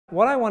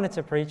What I wanted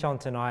to preach on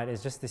tonight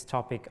is just this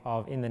topic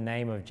of in the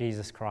name of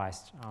Jesus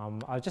Christ.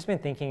 I've just been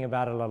thinking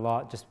about it a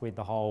lot, just with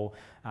the whole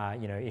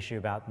issue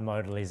about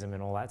modalism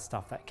and all that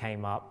stuff that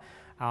came up.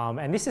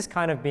 And this has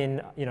kind of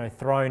been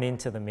thrown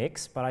into the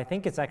mix, but I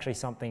think it's actually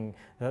something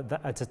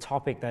it's a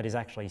topic that is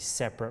actually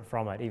separate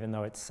from it, even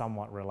though it's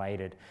somewhat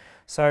related.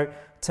 So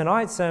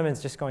tonight's sermon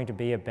is just going to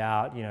be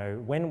about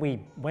when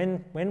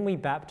we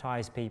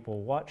baptize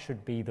people, what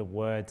should be the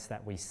words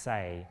that we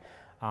say.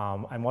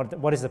 And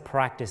what is the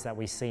practice that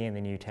we see in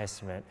the New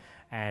Testament,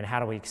 and how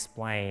do we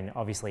explain,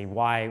 obviously,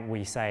 why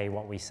we say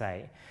what we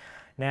say.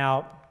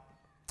 Now,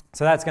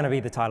 so that's going to be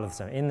the title of the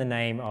sermon, in the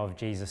name of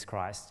Jesus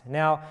Christ.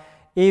 Now,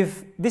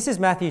 if this is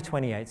Matthew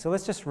 28, so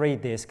let's just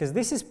read this, because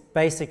this is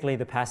basically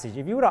the passage.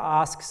 If you were to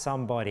ask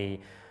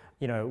somebody,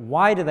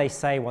 why do they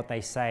say what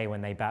they say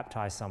when they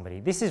baptize somebody?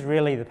 This is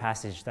really the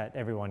passage that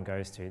everyone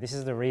goes to. This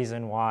is the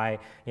reason why,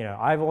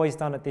 I've always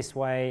done it this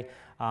way,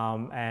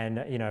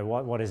 and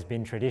what has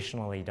been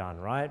traditionally done,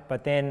 right?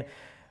 But then,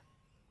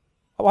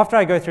 after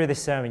I go through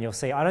this sermon, you'll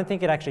see I don't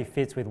think it actually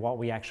fits with what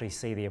we actually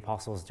see the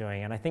apostles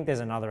doing, and I think there's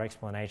another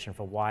explanation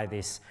for why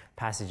this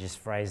passage is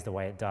phrased the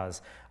way it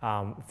does,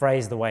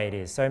 phrased the way it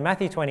is. So in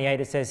Matthew 28,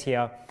 it says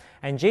here,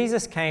 "And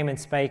Jesus came and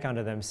spake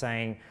unto them,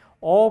 saying,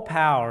 All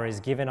power is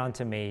given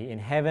unto me in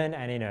heaven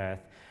and in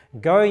earth.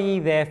 Go ye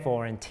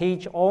therefore and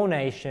teach all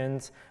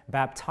nations,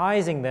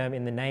 baptizing them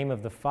in the name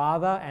of the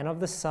Father and of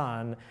the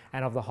Son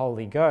and of the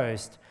Holy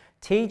Ghost,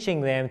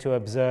 teaching them to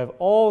observe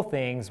all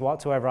things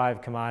whatsoever I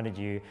have commanded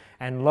you.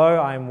 And lo,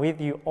 I am with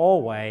you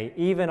always,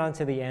 even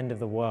unto the end of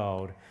the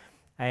world.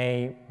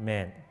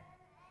 Amen."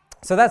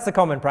 So that's the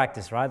common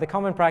practice, right? The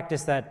common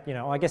practice that,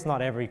 I guess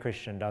not every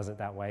Christian does it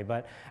that way,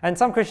 and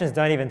some Christians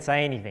don't even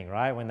say anything,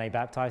 right? When they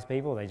baptize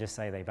people, they just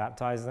say they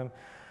baptize them.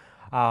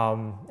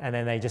 And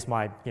then they just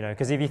might,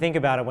 because if you think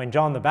about it, when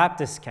John the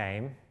Baptist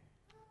came,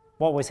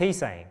 what was he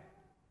saying?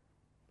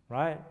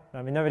 Right?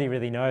 I mean, nobody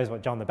really knows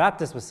what John the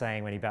Baptist was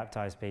saying when he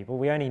baptized people.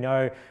 We only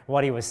know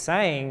what he was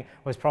saying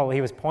was probably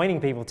he was pointing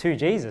people to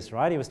Jesus,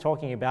 right? He was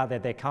talking about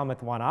that there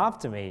cometh one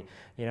after me,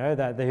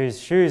 that whose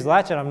shoes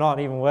latchet I'm not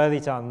even worthy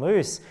to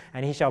unloose,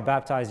 and he shall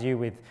baptize you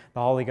with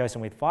the Holy Ghost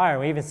and with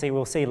fire. And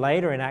we'll see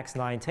later in Acts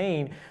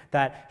 19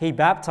 that he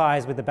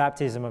baptized with the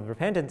baptism of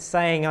repentance,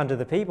 saying unto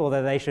the people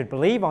that they should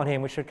believe on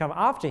him which should come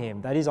after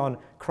him, that is on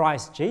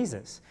Christ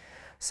Jesus.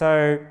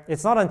 So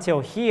it's not until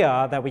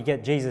here that we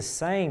get Jesus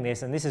saying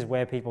this, and this is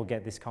where people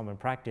get this common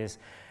practice.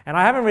 And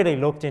I haven't really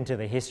looked into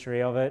the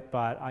history of it,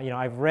 but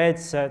I've read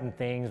certain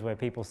things where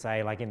people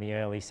say, like in the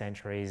early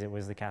centuries, it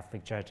was the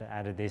Catholic Church that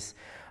added the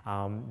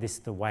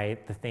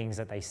things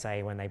that they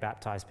say when they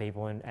baptize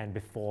people, and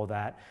before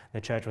that,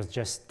 the church was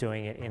just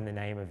doing it in the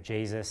name of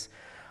Jesus.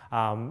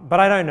 But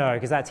I don't know,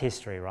 because that's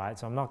history, right?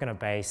 So I'm not going to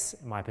base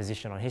my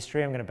position on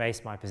history. I'm going to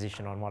base my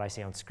position on what I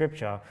see on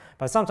Scripture.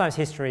 But sometimes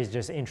history is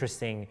just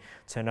interesting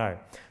to know.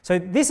 So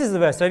this is the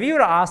verse. So if you were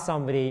to ask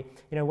somebody,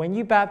 when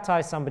you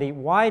baptize somebody,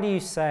 why do you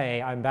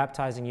say, I'm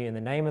baptizing you in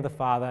the name of the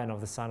Father and of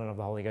the Son and of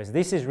the Holy Ghost?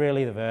 This is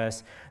really the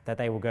verse that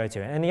they will go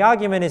to. And the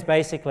argument is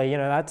basically,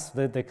 that's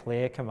the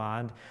clear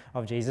command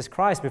of Jesus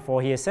Christ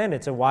before he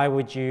ascended. So why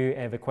would you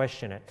ever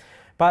question it?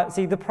 But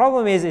see, the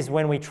problem is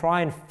when we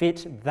try and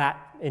fit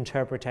that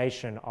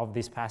interpretation of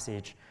this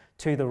passage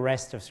to the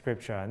rest of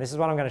Scripture. And this is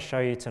what I'm going to show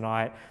you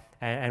tonight,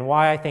 and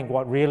why I think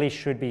what really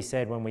should be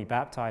said when we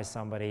baptize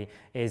somebody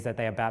is that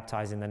they are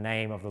baptized in the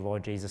name of the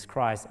Lord Jesus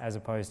Christ, as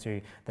opposed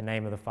to the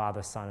name of the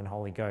Father, Son, and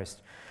Holy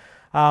Ghost.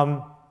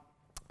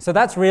 So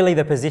that's really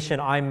the position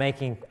I'm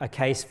making a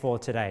case for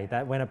today,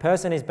 that when a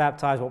person is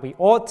baptized, what we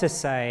ought to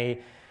say,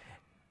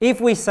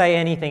 if we say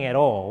anything at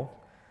all,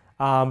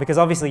 because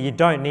obviously you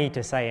don't need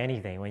to say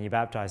anything when you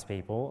baptize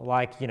people.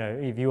 Like,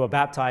 if you were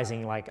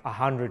baptizing like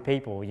 100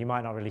 people, you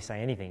might not really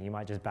say anything. You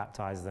might just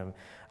baptize them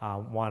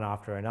one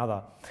after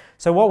another.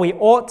 So what we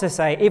ought to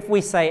say, if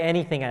we say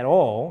anything at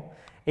all,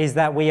 is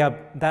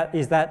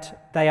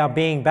that they are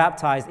being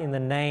baptized in the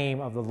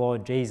name of the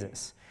Lord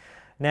Jesus.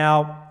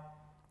 Now,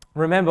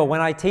 remember, when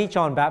I teach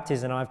on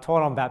baptism, I've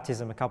taught on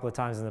baptism a couple of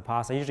times in the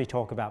past. I usually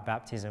talk about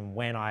baptism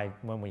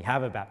when we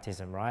have a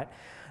baptism, right?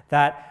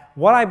 That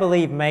what I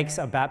believe makes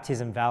a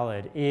baptism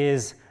valid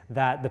is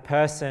that the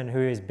person who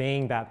is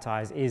being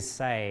baptized is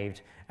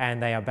saved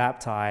and they are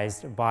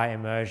baptized by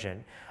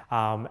immersion.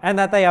 And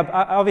that they are,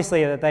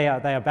 obviously, that they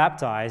are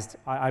baptized,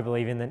 I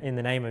believe, in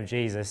the name of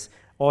Jesus,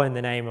 or in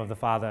the name of the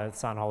Father,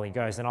 Son, Holy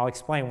Ghost. And I'll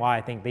explain why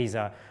I think these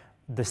are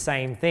the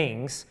same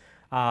things,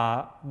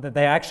 that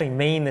they actually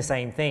mean the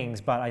same things,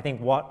 but I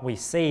think what we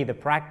see, the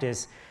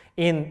practice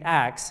in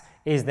Acts,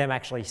 is them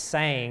actually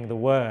saying the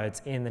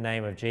words in the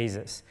name of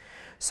Jesus.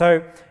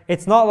 So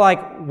it's not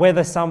like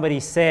whether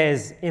somebody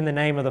says in the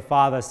name of the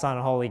Father, Son,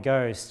 and Holy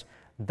Ghost,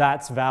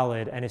 that's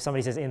valid, and if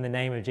somebody says in the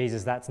name of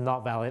Jesus, that's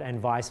not valid, and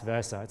vice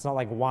versa. It's not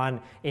like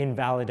one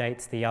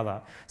invalidates the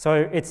other.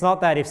 So it's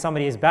not that if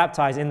somebody is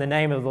baptized in the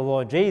name of the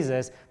Lord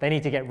Jesus, they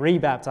need to get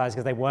rebaptized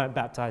because they weren't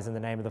baptized in the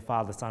name of the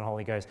Father, Son,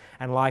 Holy Ghost,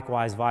 and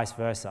likewise vice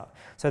versa.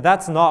 So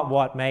that's not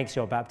what makes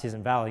your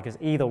baptism valid, because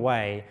either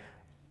way,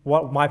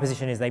 what my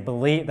position is,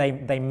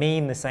 they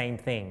mean the same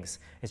things.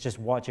 It's just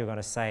what you're going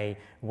to say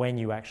when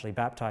you actually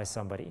baptize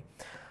somebody.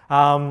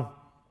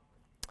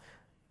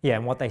 Yeah,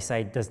 and what they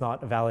say does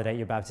not validate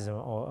your baptism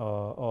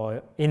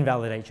or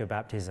invalidate your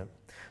baptism.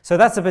 So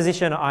that's the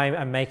position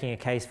I'm making a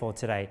case for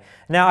today.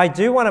 Now, I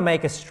do want to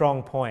make a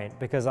strong point,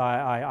 because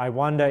I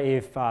wonder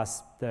if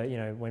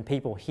when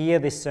people hear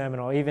this sermon,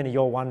 or even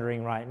you're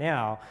wondering right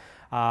now,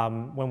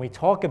 when we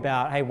talk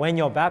about, hey, when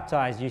you're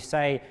baptized, you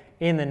say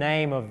in the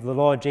name of the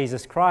Lord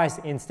Jesus Christ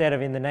instead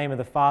of in the name of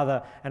the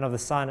Father and of the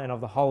Son and of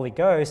the Holy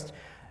Ghost.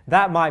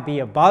 That might be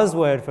a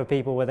buzzword for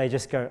people where they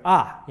just go,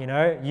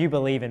 you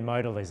believe in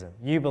modalism,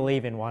 you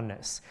believe in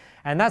oneness.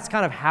 And that's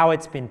kind of how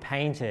it's been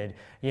painted,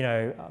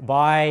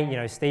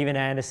 by, Steven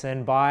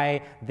Anderson,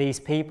 by these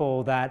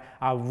people that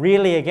are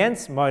really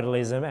against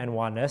modalism and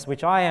oneness,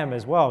 which I am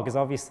as well, because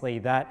obviously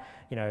that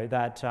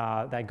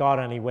God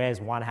only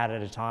wears one hat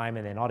at a time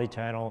and they're not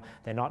eternal,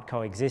 they're not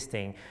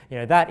coexisting.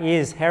 That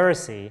is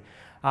heresy.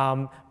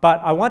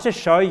 But I want to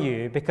show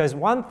you, because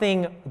one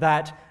thing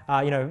that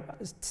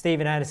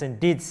Steven Anderson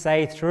did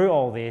say through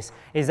all this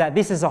is that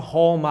this is a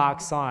hallmark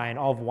sign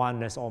of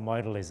oneness or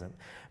modalism.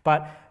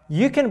 But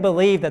you can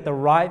believe that the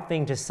right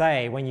thing to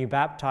say when you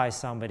baptize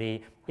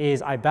somebody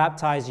is, I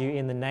baptize you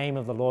in the name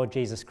of the Lord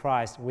Jesus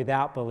Christ,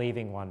 without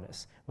believing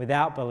oneness,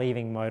 without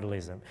believing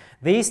modalism.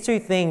 These two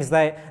things,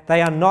 they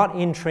are not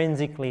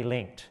intrinsically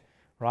linked.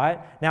 Right?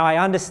 Now, I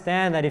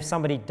understand that if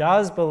somebody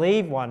does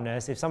believe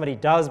oneness, if somebody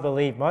does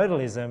believe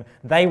modalism,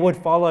 they would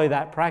follow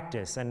that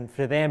practice, and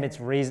for them it's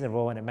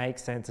reasonable and it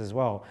makes sense as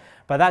well.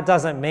 But that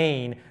doesn't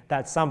mean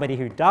that somebody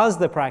who does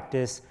the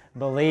practice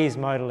believes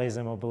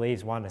modalism or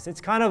believes oneness. It's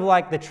kind of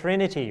like the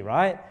Trinity,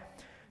 right?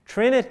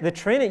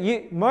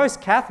 Most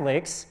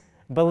Catholics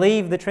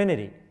believe the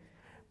Trinity,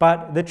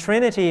 but the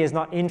Trinity is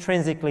not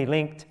intrinsically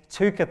linked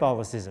to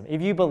Catholicism. If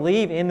you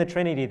believe in the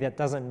Trinity, that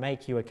doesn't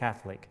make you a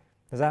Catholic.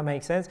 Does that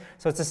make sense?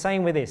 So it's the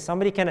same with this.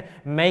 Somebody can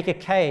make a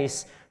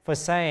case for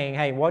saying,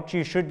 hey, what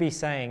you should be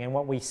saying, and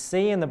what we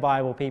see in the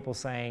Bible people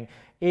saying,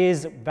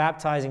 is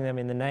baptizing them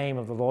in the name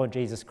of the Lord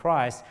Jesus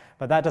Christ,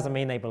 but that doesn't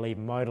mean they believe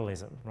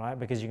modalism, right?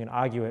 Because you can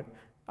argue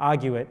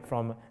it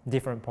from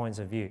different points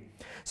of view.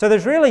 So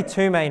there's really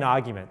two main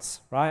arguments,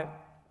 right?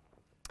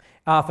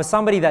 For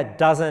somebody that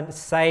doesn't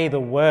say the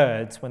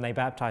words when they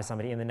baptize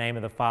somebody in the name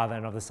of the Father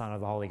and of the Son and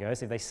of the Holy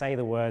Ghost, if they say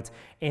the words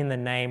in the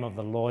name of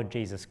the Lord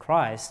Jesus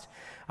Christ,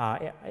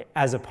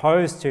 as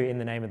opposed to in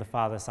the name of the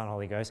Father, Son,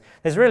 Holy Ghost,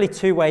 there's really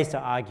two ways to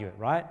argue it,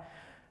 right?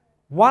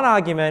 One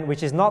argument,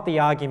 which is not the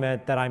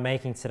argument that I'm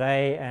making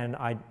today, and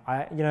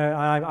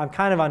I'm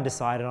kind of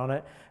undecided on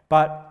it,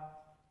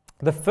 but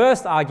the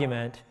first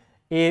argument,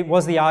 it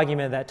was the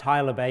argument that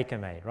Tyler Baker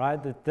made,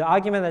 right? The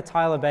argument that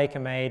Tyler Baker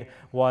made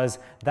was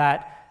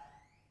that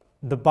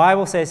the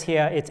Bible says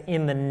here it's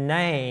in the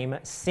name,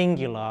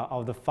 singular,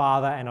 of the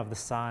Father and of the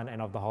Son and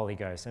of the Holy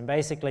Ghost. And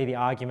basically the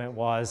argument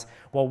was,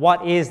 well,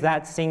 what is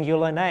that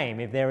singular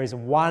name? If there is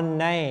one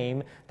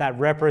name that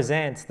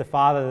represents the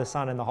Father, the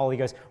Son, and the Holy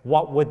Ghost,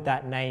 what would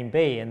that name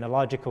be? And the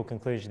logical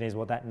conclusion is,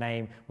 well, that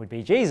name would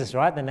be Jesus,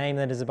 right? The name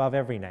that is above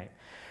every name.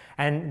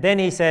 And then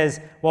he says,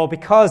 well,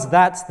 because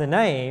that's the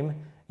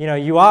name,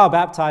 you are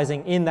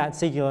baptizing in that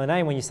singular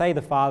name. When you say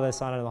the Father,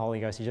 Son, and the Holy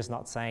Ghost, you're just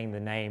not saying the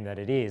name that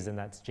it is, and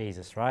that's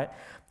Jesus, right?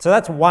 So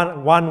that's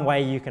one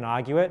way you can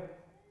argue it.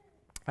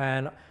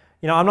 And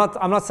I'm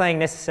not saying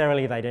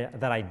necessarily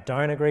that I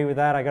don't agree with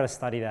that. I got to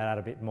study that out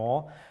a bit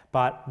more.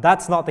 But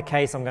that's not the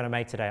case I'm going to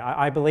make today.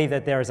 I believe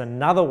that there is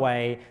another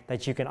way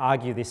that you can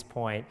argue this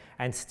point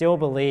and still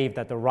believe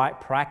that the right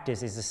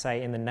practice is to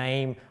say in the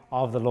name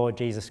of the Lord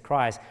Jesus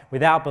Christ,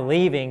 without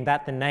believing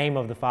that the name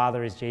of the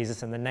Father is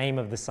Jesus and the name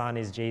of the Son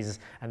is Jesus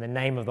and the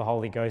name of the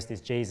Holy Ghost is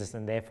Jesus,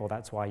 and therefore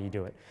that's why you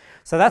do it.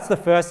 So that's the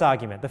first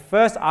argument. The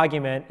first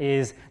argument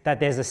is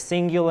that there's a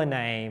singular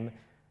name,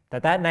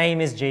 that name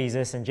is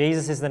Jesus, and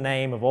Jesus is the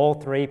name of all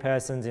three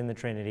persons in the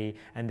Trinity,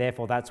 and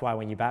therefore that's why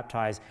when you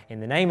baptize in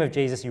the name of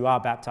Jesus, you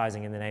are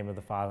baptizing in the name of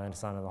the Father and the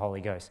Son and the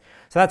Holy Ghost.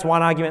 So that's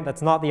one argument.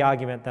 That's not the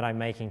argument that I'm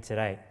making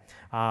today.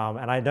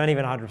 And I don't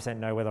even 100%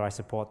 know whether I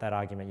support that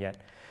argument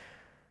yet.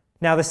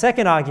 Now, the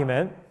second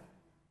argument,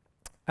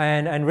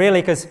 and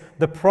really because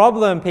the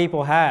problem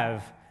people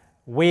have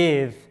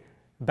with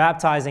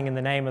baptizing in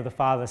the name of the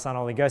Father, the Son, and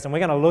Holy Ghost, and we're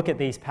going to look at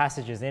these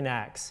passages in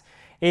Acts,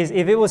 is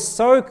if it was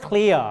so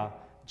clear,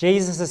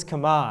 Jesus'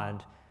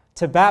 command,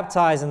 to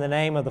baptize in the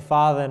name of the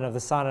Father and of the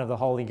Son and of the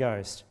Holy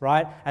Ghost,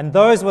 right? And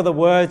those were the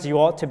words you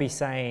ought to be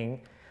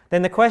saying.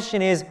 Then the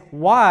question is,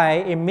 why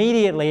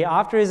immediately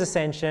after his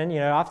ascension,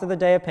 after the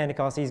day of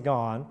Pentecost, he's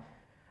gone,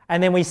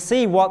 and then we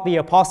see what the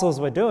apostles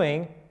were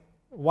doing,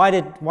 why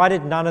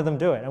did none of them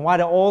do it? And why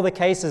do all the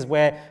cases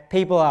where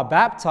people are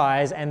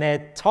baptized and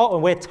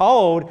we're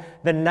told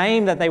the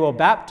name that they were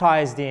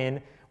baptized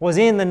in was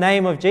in the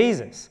name of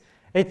Jesus?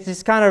 It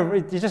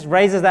just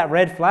raises that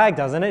red flag,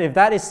 doesn't it? If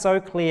that is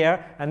so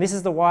clear, and this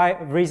is the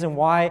reason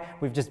why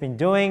we've just been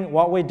doing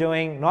what we're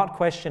doing, not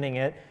questioning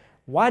it,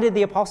 why did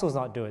the apostles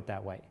not do it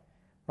that way,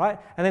 right?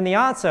 And then the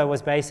answer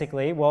was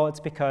basically, well,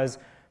 it's because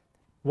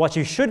what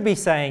you should be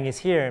saying is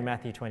here in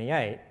Matthew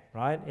 28,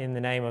 right? In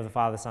the name of the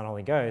Father, Son,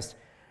 Holy Ghost.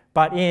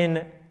 But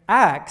in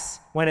Acts,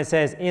 when it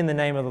says in the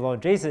name of the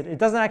Lord Jesus, it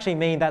doesn't actually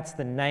mean that's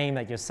the name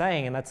that you're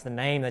saying and that's the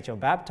name that you're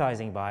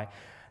baptizing by.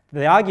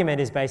 The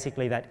argument is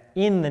basically that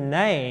in the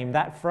name,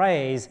 that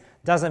phrase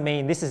doesn't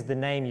mean this is the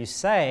name you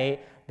say.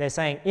 They're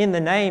saying in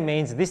the name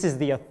means this is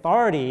the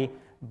authority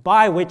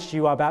by which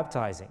you are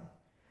baptizing.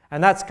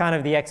 And that's kind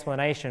of the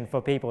explanation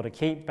for people to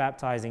keep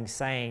baptizing,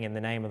 saying in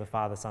the name of the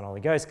Father, Son,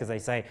 Holy Ghost, because they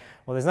say,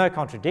 well, there's no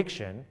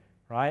contradiction,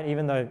 right?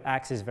 Even though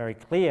Acts is very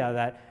clear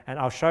that, and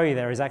I'll show you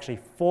there is actually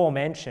 4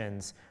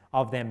 mentions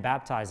of them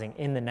baptizing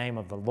in the name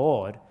of the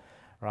Lord,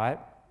 right?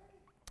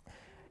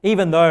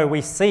 Even though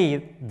we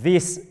see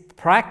this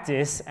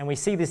practice and we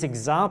see this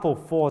example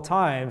 4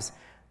 times,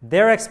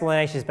 their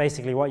explanation is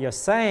basically what you're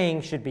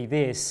saying should be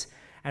this,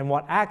 and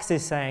what Acts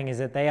is saying is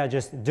that they are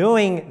just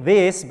doing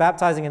this,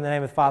 baptizing in the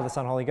name of the Father,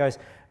 Son, Holy Ghost,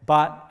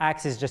 but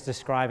Acts is just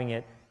describing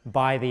it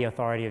by the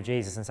authority of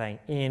Jesus and saying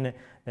in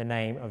the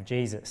name of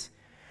Jesus.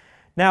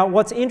 Now,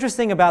 what's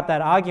interesting about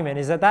that argument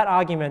is that that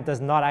argument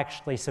does not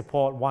actually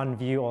support one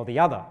view or the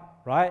other,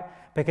 right?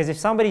 Because if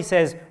somebody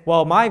says,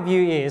 well, my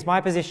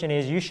position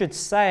is you should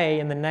say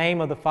in the name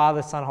of the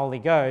Father, Son, Holy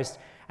Ghost,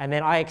 and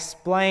then I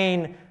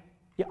explain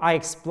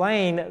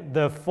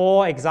the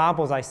 4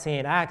 examples I see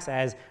in Acts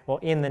as, well,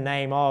 in the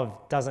name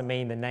of doesn't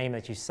mean the name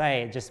that you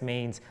say, it just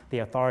means the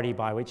authority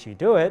by which you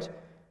do it,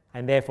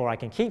 and therefore I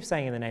can keep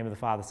saying in the name of the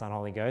Father, Son,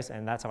 Holy Ghost,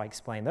 and that's how I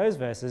explain those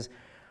verses.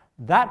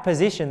 That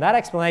position, that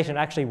explanation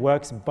actually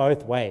works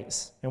both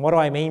ways. And what do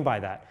I mean by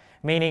that?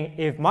 Meaning,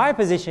 if my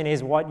position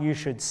is what you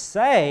should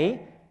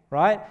say,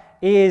 right,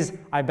 is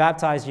I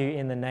baptize you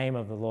in the name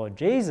of the Lord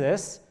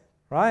Jesus,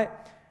 right,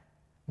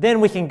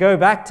 then we can go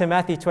back to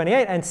Matthew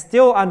 28 and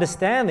still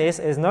understand this.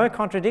 There's no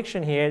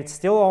contradiction here. It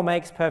still all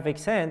makes perfect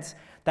sense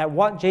that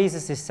what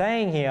Jesus is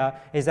saying here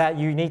is that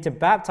you need to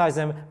baptize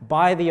them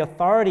by the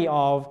authority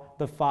of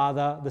the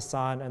Father, the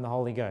Son, and the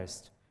Holy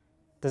Ghost.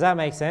 Does that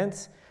make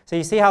sense? So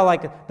you see how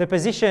like the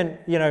position,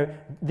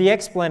 the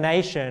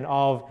explanation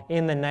of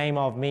in the name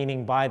of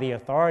meaning by the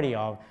authority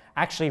of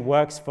actually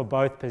works for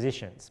both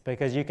positions.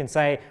 Because you can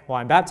say, well,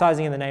 I'm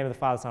baptizing in the name of the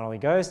Father, Son, and Holy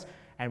Ghost.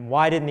 And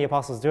why didn't the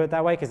apostles do it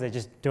that way? Because they're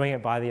just doing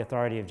it by the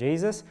authority of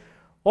Jesus.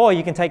 Or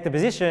you can take the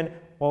position,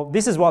 well,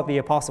 this is what the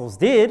apostles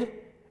did,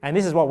 and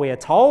this is what we are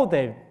told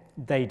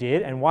they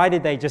did, and why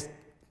did they just,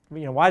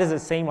 why does it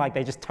seem like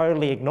they just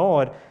totally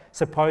ignored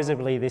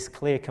supposedly this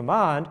clear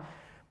command?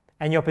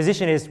 And your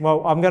position is,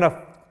 well, I'm going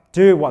to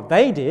do what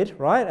they did,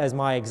 right, as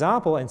my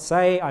example, and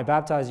say, I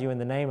baptize you in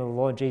the name of the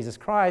Lord Jesus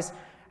Christ.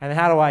 And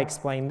how do I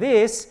explain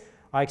this?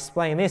 I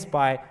explain this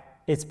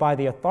it's by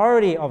the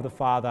authority of the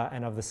Father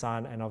and of the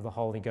Son and of the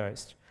Holy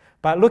Ghost.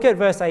 But look at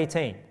verse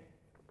 18.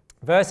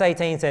 Verse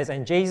 18 says,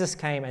 and Jesus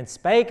came and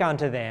spake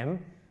unto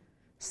them,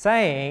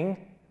 saying,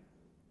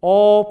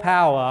 all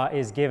power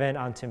is given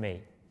unto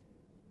me.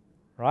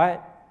 Right?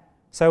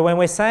 So when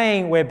we're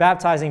saying we're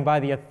baptizing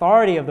by the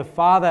authority of the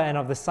Father and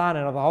of the Son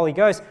and of the Holy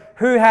Ghost,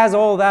 who has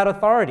all that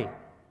authority?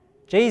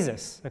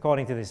 Jesus,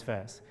 according to this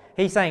verse.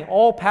 He's saying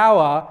all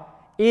power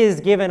is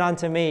given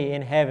unto me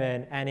in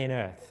heaven and in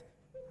earth.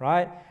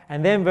 Right?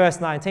 And then verse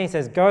 19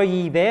 says, go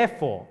ye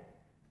therefore.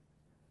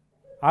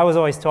 I was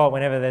always taught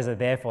whenever there's a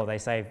therefore, they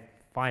say,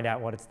 find out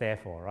what it's there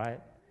for, right?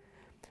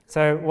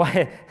 So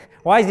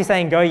why is he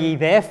saying, go ye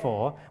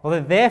therefore? Well,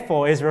 the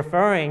therefore is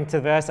referring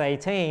to verse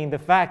 18, the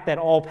fact that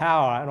all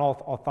power and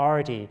all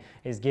authority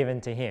is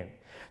given to him.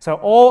 So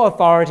all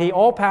authority,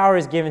 all power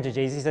is given to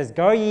Jesus. He says,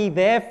 go ye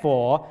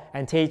therefore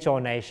and teach all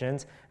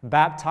nations,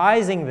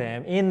 baptizing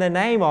them in the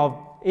name of,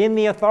 in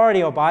the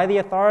authority or by the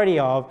authority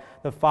of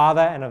the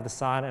Father and of the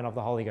Son and of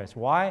the Holy Ghost.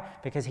 Why?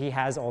 Because he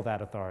has all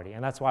that authority.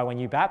 And that's why when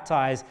you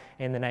baptize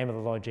in the name of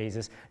the Lord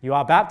Jesus, you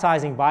are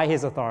baptizing by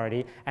his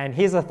authority, and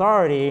his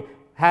authority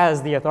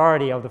has the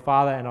authority of the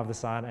Father and of the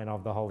Son and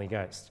of the Holy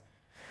Ghost.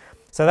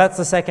 So that's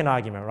the second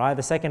argument, right?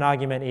 The second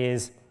argument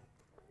is,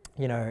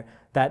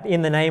 that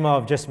in the name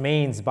of just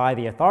means by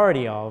the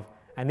authority of,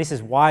 and this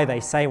is why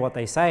they say what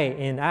they say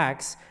in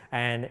Acts,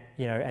 and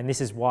this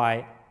is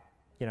why,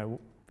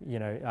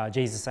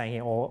 Jesus saying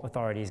here, all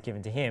authority is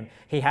given to him.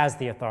 He has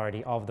the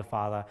authority of the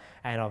Father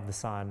and of the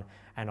Son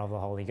and of the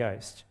Holy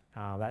Ghost.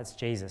 That's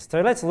Jesus.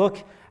 So let's look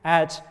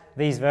at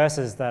these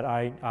verses that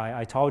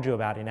I told you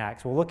about in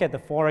Acts. We'll look at the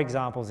 4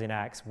 examples in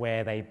Acts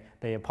where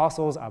the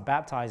apostles are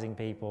baptizing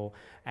people,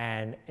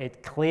 and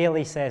it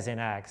clearly says in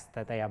Acts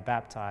that they are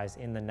baptized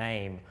in the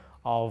name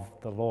of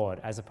the Lord,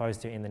 as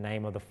opposed to in the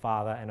name of the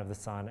Father and of the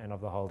Son and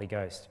of the Holy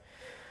Ghost.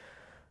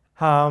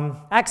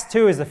 Acts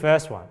 2 is the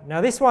first one.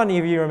 Now this one,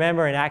 if you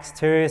remember in Acts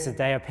 2, it's the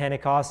day of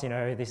Pentecost.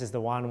 This is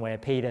the one where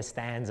Peter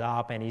stands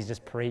up and he's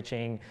just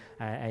preaching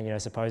and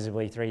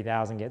supposedly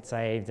 3,000 get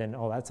saved and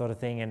all that sort of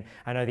thing. And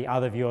I know the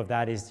other view of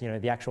that is,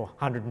 the actual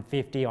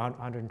 150 or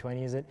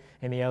 120, is it,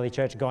 in the early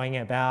church going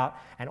about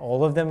and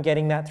all of them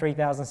getting that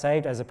 3,000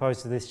 saved, as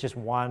opposed to this just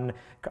one,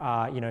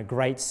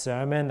 great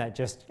sermon that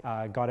just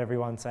got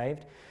everyone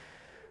saved.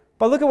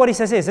 But look at what he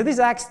says here. So this is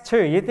Acts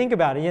 2. You think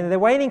about it. They're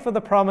waiting for the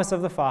promise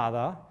of the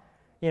Father.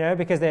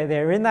 because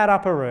they're in that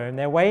upper room,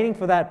 they're waiting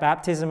for that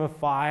baptism of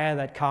fire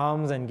that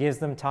comes and gives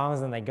them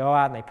tongues, and they go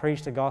out and they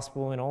preach the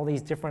gospel in all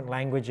these different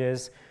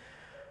languages.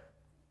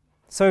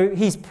 So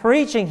he's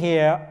preaching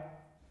here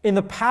in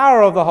the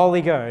power of the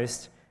Holy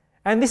Ghost,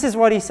 and this is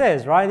what he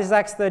says, right? This is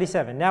Acts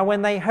 37. Now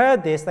when they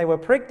heard this, they were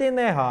pricked in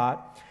their heart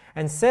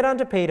and said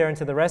unto Peter and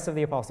to the rest of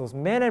the apostles,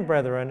 Men and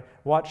brethren,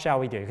 what shall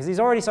we do? Because he's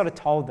already sort of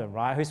told them,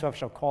 right? Whosoever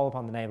shall call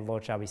upon the name of the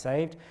Lord shall be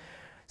saved.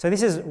 So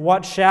this is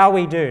what shall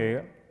we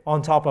do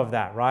on top of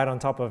that, right? On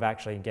top of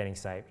actually getting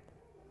saved.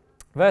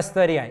 Verse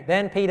 38,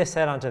 Then Peter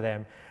said unto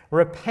them,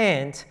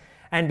 Repent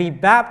and be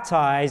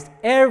baptized,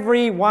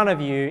 every one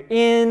of you,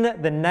 in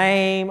the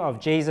name of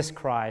Jesus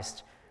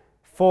Christ,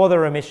 for the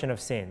remission of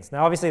sins.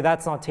 Now, obviously,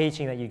 that's not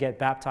teaching that you get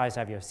baptized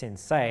to have your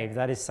sins saved.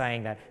 That is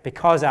saying that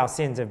because our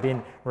sins have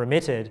been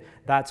remitted,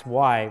 that's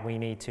why we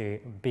need to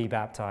be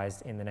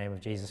baptized in the name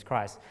of Jesus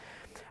Christ.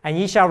 And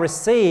ye shall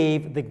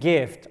receive the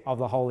gift of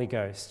the Holy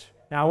Ghost.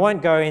 Now, I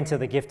won't go into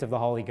the gift of the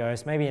Holy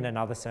Ghost, maybe in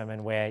another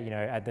sermon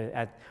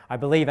where, I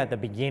believe at the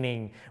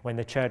beginning when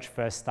the church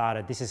first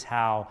started, this is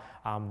how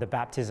the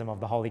baptism of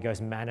the Holy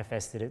Ghost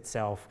manifested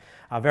itself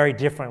very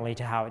differently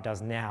to how it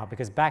does now.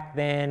 Because back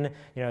then,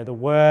 the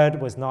word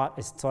was not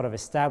sort of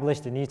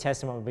established, the New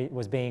Testament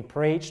was being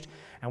preached,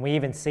 and we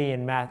even see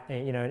in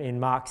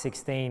Mark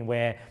 16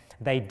 where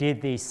they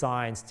did these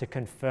signs to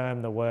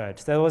confirm the word.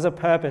 So there was a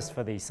purpose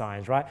for these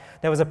signs, right?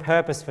 There was a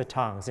purpose for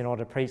tongues in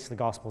order to preach the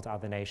gospel to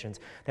other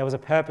nations. There was a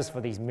purpose for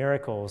these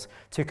miracles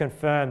to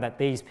confirm that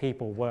these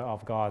people were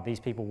of God. These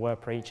people were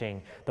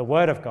preaching the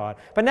word of God.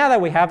 But now that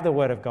we have the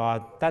word of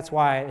God, that's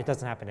why it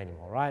doesn't happen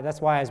anymore, right?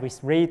 That's why as we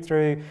read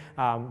through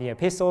the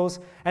epistles,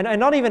 and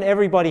not even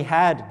everybody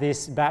had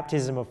this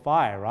baptism of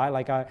fire, right?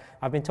 Like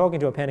I've been talking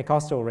to a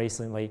Pentecostal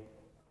recently,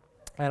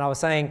 and I was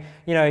saying,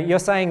 you're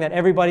saying that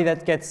everybody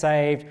that gets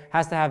saved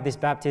has to have this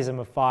baptism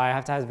of fire,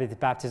 have to have this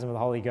baptism of the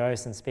Holy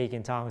Ghost and speak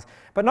in tongues.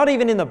 But not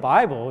even in the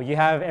Bible, you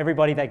have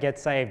everybody that gets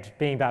saved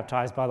being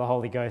baptized by the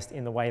Holy Ghost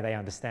in the way they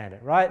understand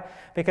it, right?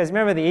 Because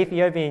remember the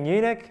Ethiopian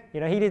eunuch, he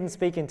didn't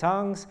speak in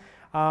tongues.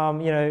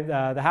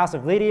 The house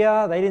of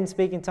Lydia, they didn't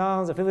speak in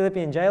tongues. The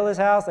Philippian jailer's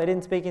house, they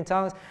didn't speak in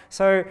tongues.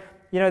 So,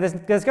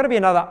 there's got to be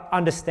another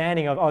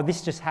understanding of,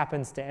 this just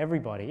happens to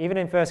everybody. Even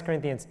in 1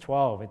 Corinthians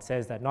 12, it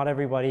says that not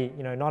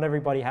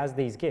everybody has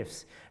these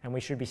gifts, and we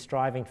should be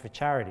striving for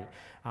charity,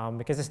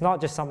 because it's not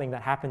just something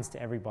that happens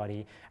to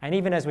everybody. And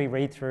even as we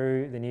read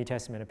through the New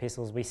Testament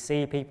epistles, we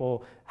see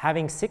people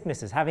having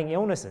sicknesses, having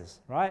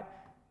illnesses, right?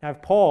 Now,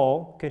 if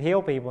Paul could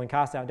heal people and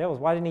cast out devils,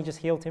 why didn't he just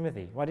heal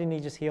Timothy? Why didn't he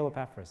just heal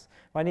Epaphras?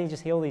 Why didn't he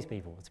just heal these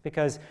people? It's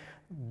because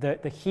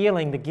the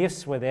healing, the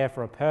gifts were there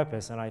for a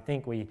purpose, and I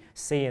think we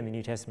see in the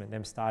New Testament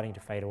them starting to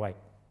fade away.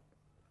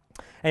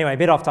 Anyway, a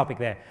bit off topic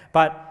there.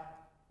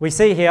 But we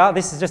see here,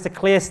 this is just a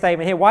clear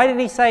statement here. Why didn't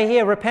he say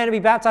here, repent and be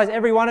baptized,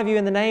 every one of you,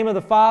 in the name of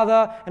the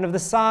Father and of the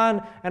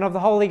Son and of the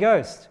Holy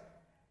Ghost?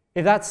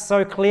 If that's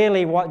so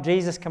clearly what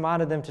Jesus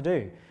commanded them to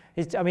do.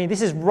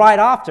 This is right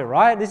after,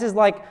 right? This is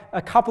like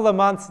a couple of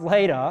months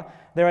later.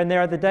 They're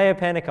at the day of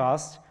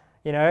Pentecost,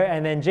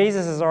 and then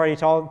Jesus has already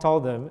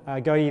told them,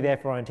 go ye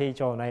therefore and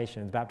teach all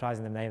nations,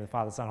 baptizing in the name of the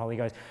Father, Son, Holy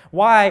Ghost.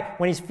 Why,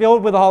 when he's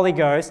filled with the Holy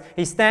Ghost,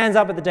 he stands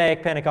up at the day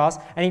of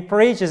Pentecost and he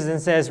preaches and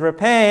says,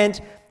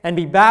 repent and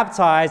be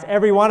baptized,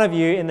 every one of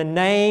you, in the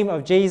name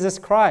of Jesus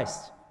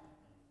Christ?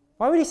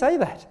 Why would he say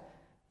that?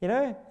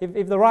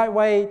 If the right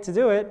way to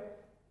do it,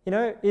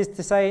 is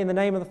to say in the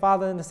name of the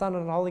Father and the Son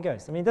and the Holy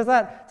Ghost.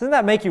 Doesn't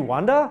that make you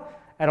wonder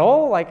at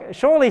all? Like,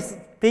 surely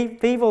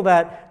people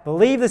that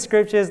believe the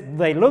Scriptures,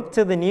 they look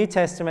to the New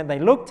Testament, they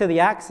look to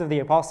the Acts of the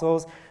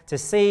Apostles to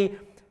see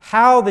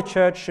how the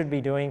church should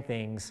be doing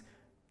things,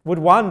 would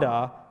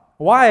wonder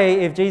why,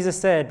 if Jesus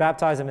said,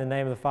 baptize them in the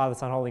name of the Father,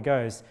 Son, Holy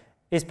Ghost,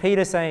 is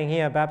Peter saying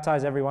here,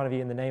 baptize every one of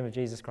you in the name of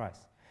Jesus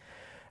Christ?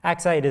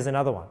 Acts 8 is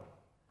another one.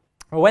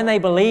 When they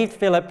believed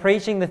Philip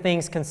preaching the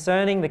things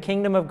concerning the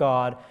kingdom of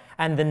God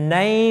and the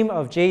name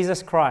of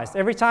Jesus Christ.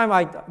 Every time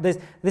this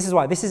is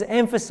why this is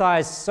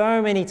emphasized so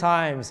many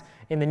times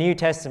in the New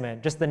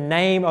Testament, just the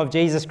name of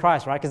Jesus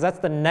Christ, right? Because that's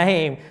the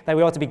name that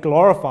we ought to be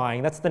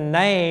glorifying. That's the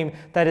name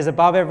that is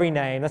above every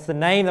name. That's the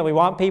name that we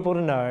want people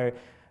to know.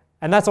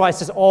 And that's why it's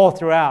just all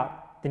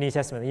throughout the New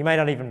Testament. You may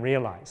not even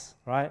realize,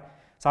 right?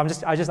 So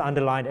I just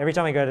underlined, every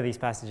time I go to these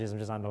passages, I'm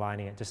just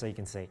underlining it just so you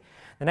can see.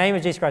 The name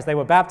of Jesus Christ, they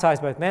were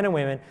baptized, both men and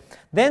women.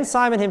 Then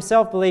Simon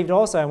himself believed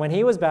also, and when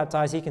he was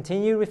baptized, he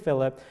continued with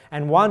Philip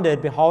and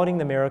wondered, beholding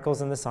the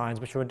miracles and the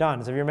signs which were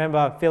done. So if you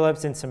remember,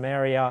 Philip's in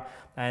Samaria,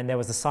 and there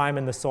was the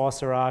Simon the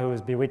sorcerer who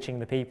was bewitching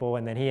the people,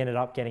 and then he ended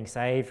up getting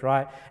saved,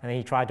 right? And then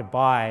he tried to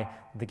buy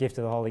the gift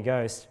of the Holy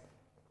Ghost.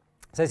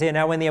 It says here,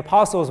 now when the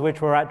apostles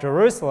which were at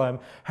Jerusalem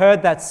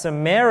heard that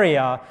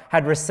Samaria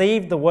had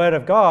received the word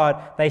of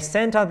God, they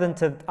sent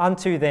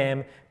unto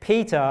them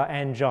Peter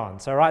and John.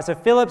 So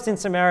Philip's in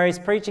Samaria, he's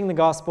preaching the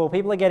gospel,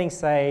 people are getting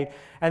saved,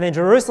 and then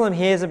Jerusalem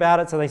hears about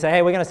it, so they say,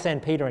 hey, we're going to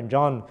send Peter and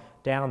John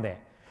down there,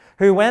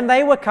 who when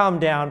they were come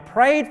down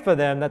prayed for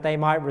them that they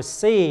might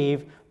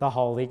receive the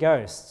Holy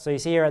Ghost. So you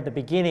see here at the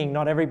beginning,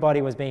 not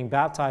everybody was being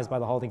baptized by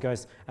the Holy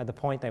Ghost at the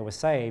point they were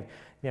saved.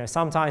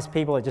 Sometimes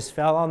people, it just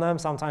fell on them.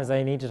 Sometimes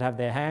they needed to have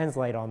their hands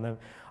laid on them.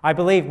 I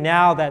believe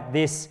now that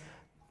this,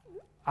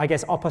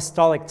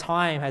 apostolic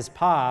time has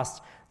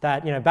passed,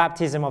 that,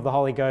 baptism of the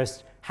Holy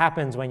Ghost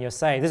happens when you're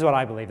saved. This is what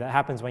I believe, that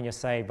happens when you're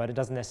saved, but it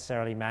doesn't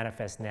necessarily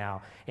manifest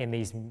now in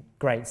these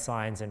great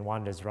signs and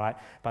wonders, right?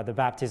 But the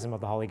baptism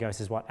of the Holy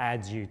Ghost is what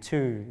adds you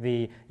to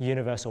the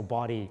universal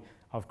body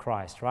of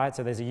Christ, right?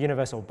 So there's a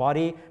universal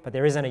body, but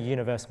there isn't a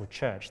universal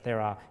church. There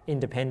are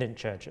independent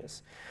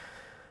churches.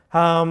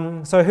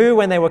 So who,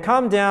 when they were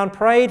come down,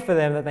 prayed for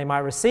them that they might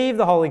receive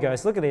the Holy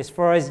Ghost. Look at this.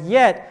 For as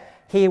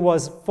yet he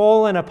was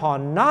fallen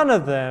upon none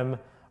of them,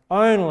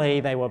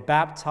 only they were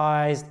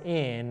baptized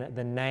in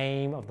the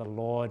name of the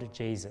Lord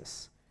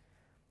Jesus.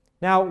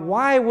 Now,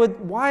 why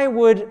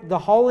would the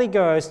Holy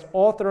Ghost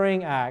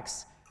authoring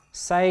Acts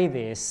say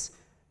this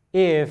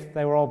if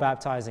they were all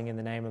baptizing in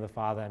the name of the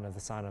Father and of the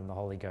Son and the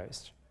Holy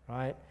Ghost,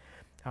 right?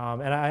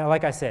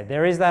 Like I said,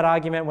 there is that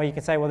argument where you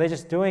can say, well, they're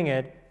just doing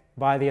it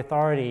by the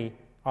authority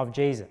of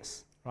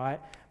Jesus, right?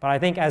 But I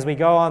think as we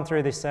go on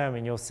through this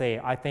sermon, you'll see,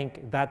 I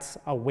think that's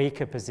a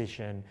weaker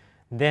position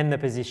than the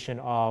position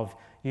of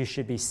you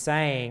should be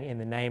saying in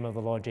the name of the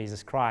Lord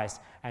Jesus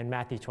Christ. And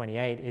Matthew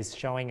 28 is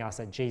showing us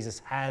that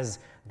Jesus has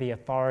the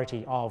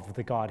authority of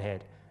the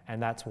Godhead.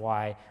 And that's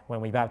why when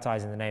we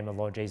baptize in the name of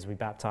the Lord Jesus, we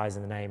baptize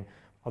in the name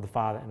of the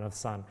Father and of the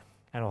Son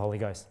and of the Holy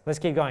Ghost. Let's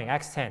keep going.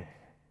 Acts 10.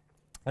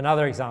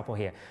 Another example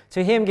here.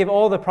 To him give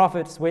all the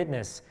prophets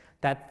witness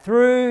that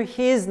through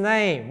his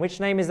name, which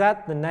name is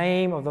that? The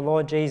name of the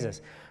Lord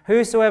Jesus.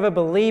 Whosoever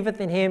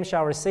believeth in him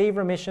shall receive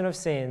remission of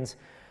sins.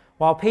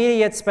 While Peter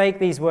yet spake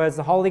these words,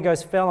 the Holy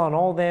Ghost fell on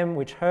all them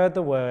which heard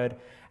the word,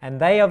 and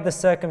they of the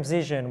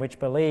circumcision which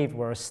believed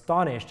were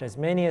astonished, as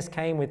many as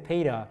came with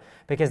Peter,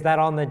 because that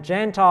on the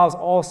Gentiles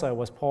also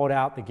was poured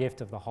out the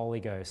gift of the Holy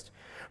Ghost.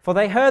 For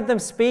they heard them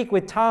speak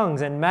with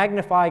tongues and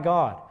magnify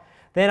God.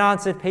 Then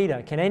answered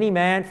Peter, Can any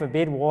man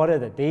forbid water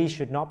that these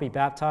should not be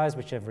baptized,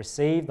 which have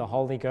received the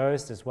Holy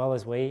Ghost as well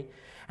as we?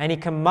 And he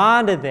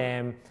commanded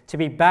them to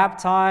be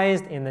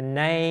baptized in the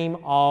name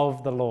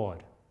of the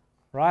Lord.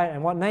 Right?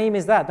 And what name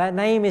is that? That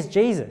name is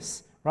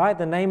Jesus, right?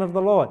 The name of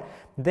the Lord.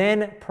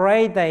 Then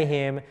prayed they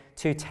him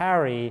to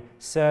tarry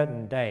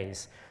certain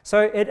days.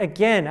 So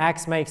again,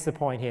 Acts makes the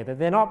point here that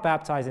they're not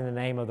baptized in the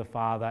name of the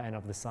Father and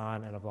of the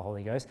Son and of the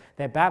Holy Ghost.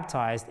 They're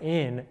baptized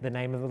in the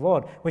name of the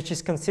Lord, which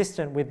is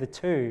consistent with the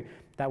two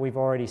that we've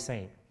already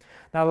seen.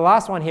 Now, the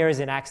last one here is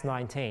in Acts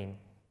 19,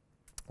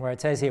 where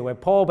it says here, where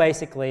Paul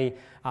basically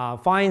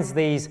finds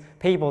these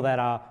people that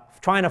are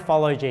trying to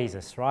follow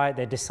Jesus, right?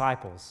 They're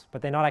disciples,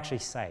 but they're not actually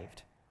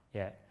saved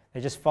yet.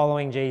 They're just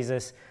following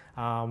Jesus,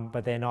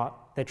 but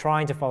they're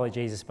trying to follow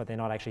Jesus, but they're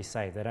not actually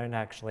saved. They don't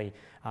actually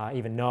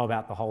even know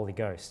about the Holy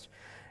Ghost.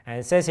 And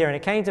it says here, And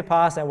it came to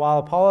pass that while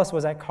Apollos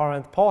was at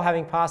Corinth, Paul,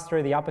 having passed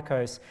through the upper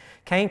coast,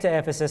 came to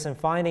Ephesus, and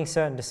finding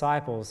certain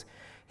disciples,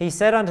 he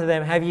said unto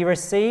them, Have ye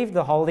received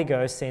the Holy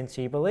Ghost since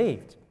ye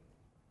believed?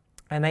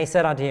 And they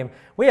said unto him,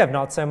 We have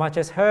not so much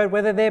as heard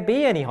whether there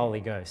be any Holy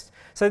Ghost.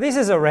 So this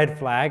is a red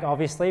flag,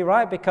 obviously,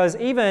 right? Because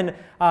even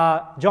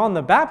John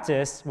the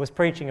Baptist was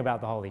preaching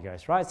about the Holy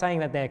Ghost, right? Saying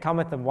that there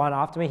cometh the one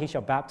after me, he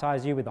shall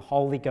baptize you with the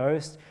Holy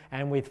Ghost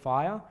and with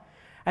fire.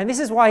 And this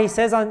is why he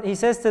says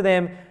unto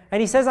them,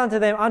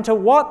 Unto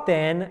what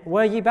then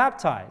were ye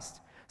baptized?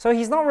 So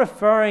he's not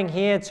referring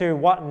here to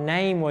what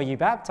name were you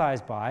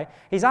baptized by.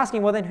 He's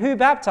asking, well then who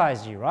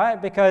baptized you,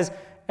 right? Because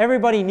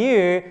everybody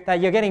knew that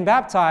you're getting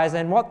baptized,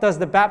 and what does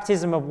the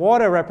baptism of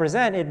water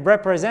represent? It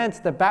represents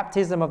the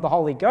baptism of the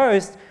Holy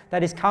Ghost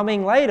that is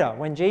coming later.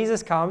 When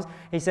Jesus comes,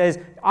 he says,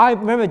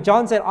 remember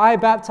John said, I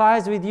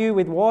baptize with you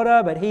with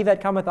water, but he that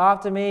cometh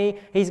after me,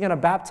 he's going to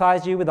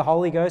baptize you with the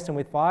Holy Ghost and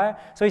with fire.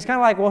 So he's kind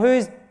of like, well,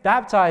 who's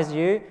baptized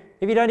you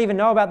if you don't even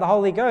know about the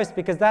Holy Ghost?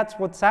 Because that's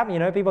what's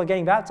happening. People are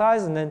getting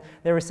baptized and then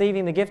they're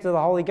receiving the gift of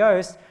the Holy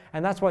Ghost,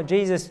 and that's what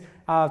Jesus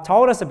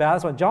told us about.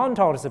 That's what John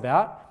told us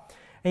about.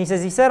 And he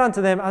says, he said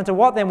unto them, Unto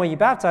what then were you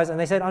baptized? And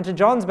they said, Unto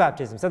John's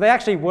baptism. So they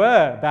actually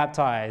were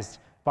baptized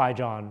by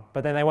John,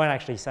 but then they weren't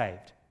actually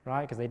saved,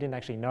 right? Because they didn't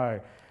actually know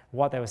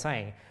what they were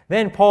saying.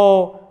 Then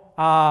Paul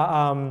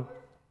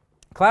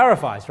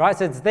clarifies, right?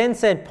 So then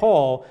said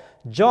Paul,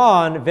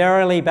 John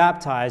verily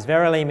baptized,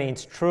 verily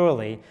means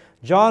truly,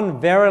 John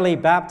verily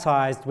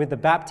baptized with the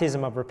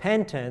baptism of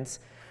repentance,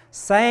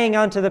 saying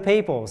unto the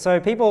people. So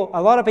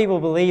a lot of people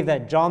believe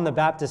that John the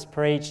Baptist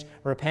preached,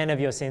 repent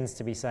of your sins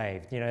to be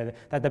saved.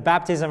 That the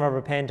baptism of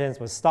repentance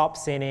was stop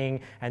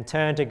sinning and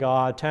turn to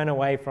God, turn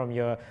away from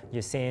your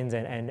sins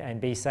and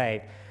be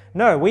saved.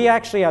 No, we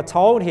actually are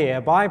told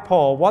here by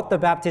Paul what the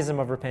baptism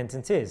of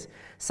repentance is,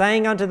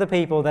 saying unto the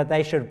people that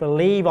they should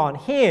believe on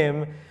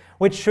him,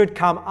 which should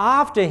come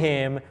after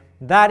him,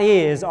 that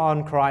is,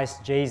 on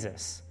Christ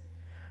Jesus.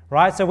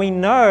 Right? So we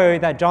know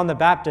that John the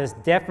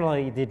Baptist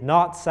definitely did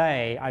not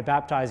say, I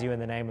baptize you in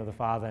the name of the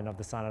Father and of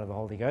the Son and of the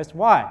Holy Ghost.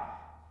 Why?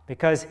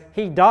 because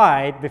he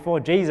died before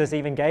Jesus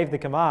even gave the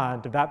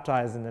command to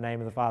baptize in the name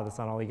of the Father,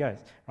 Son, Holy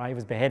Ghost, right? He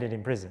was beheaded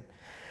in prison.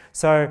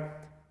 So,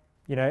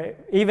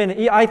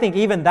 I think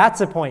even that's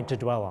a point to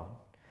dwell on.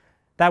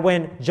 That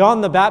when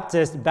John the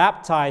Baptist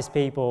baptized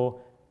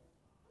people,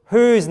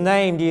 whose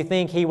name do you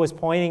think he was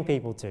pointing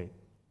people to?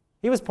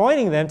 He was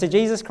pointing them to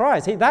Jesus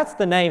Christ. That's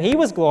the name he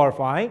was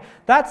glorifying.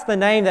 That's the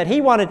name that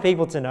he wanted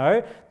people to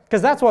know,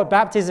 because that's what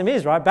baptism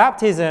is, right?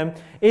 Baptism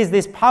is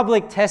this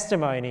public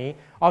testimony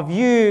of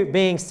you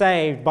being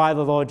saved by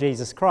the Lord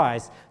Jesus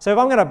Christ. So if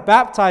I'm going to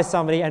baptize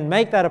somebody and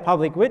make that a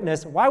public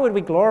witness, why would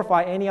we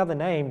glorify any other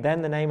name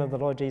than the name of the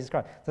Lord Jesus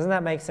Christ? Doesn't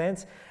that make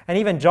sense? And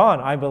even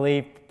John, I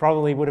believe,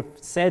 probably would have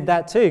said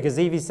that too, because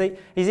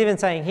he's even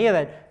saying here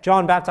that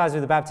John baptized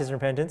with the baptism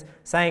of repentance,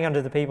 saying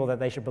unto the people that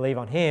they should believe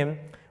on him,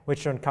 which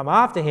should come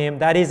after him,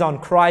 that is on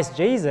Christ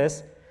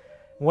Jesus.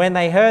 When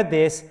they heard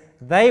this,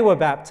 they were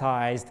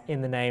baptized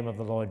in the name of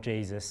the Lord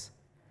Jesus.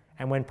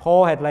 And when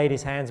Paul had laid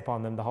his hands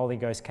upon them, the Holy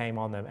Ghost came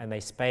on them, and they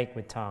spake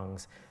with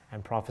tongues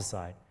and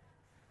prophesied.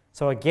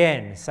 So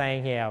again,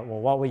 saying here,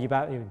 well, what were you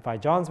baptized by?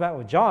 John's baptism?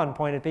 Well, John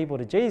pointed people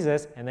to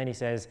Jesus, and then he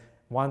says,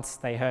 once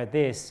they heard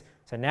this,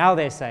 so now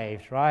they're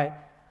saved, right?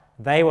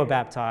 They were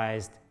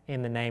baptized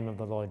in the name of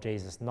the Lord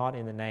Jesus, not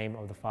in the name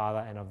of the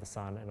Father and of the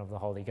Son and of the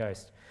Holy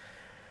Ghost.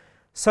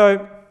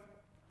 So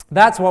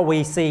that's what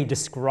we see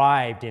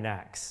described in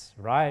Acts,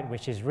 right?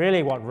 Which is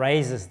really what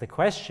raises the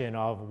question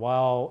of,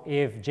 well,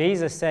 if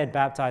Jesus said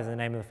baptize in the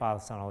name of the Father,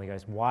 Son, and Holy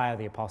Ghost, why are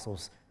the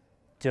apostles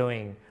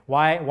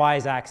why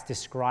is Acts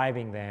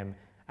describing them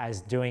as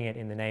doing it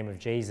in the name of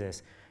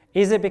Jesus?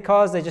 Is it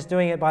because they're just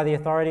doing it by the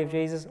authority of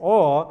Jesus?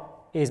 Or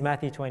is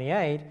Matthew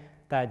 28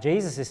 that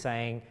Jesus is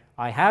saying,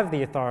 I have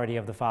the authority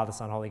of the Father,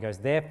 Son, Holy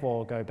Ghost,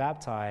 therefore go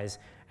baptize,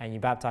 and you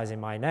baptize in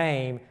my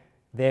name,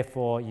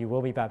 therefore you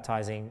will be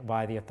baptizing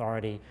by the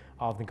authority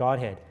of the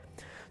Godhead.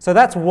 So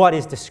that's what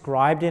is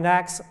described in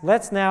Acts.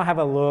 Let's now have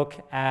a look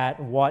at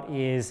what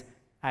is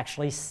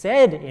actually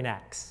said in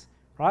Acts,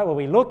 right? Where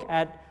we look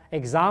at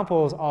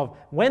examples of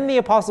when the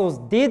apostles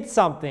did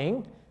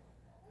something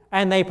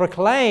and they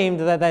proclaimed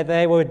that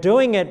they were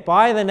doing it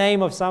by the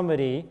name of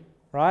somebody,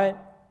 right?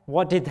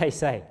 What did they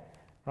say,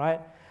 right?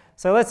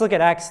 So let's look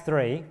at Acts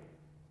 3.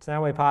 So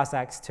now we're past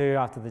Acts 2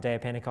 after the day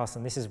of Pentecost,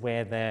 and this is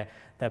where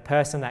the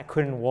person that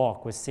couldn't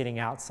walk was sitting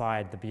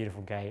outside the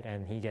beautiful gate,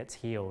 and he gets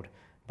healed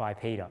by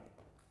Peter.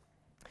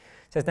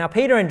 It says, now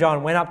Peter and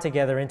John went up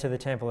together into the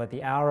temple at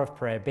the hour of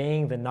prayer,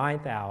 being the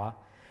 9th hour,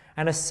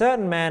 and a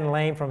certain man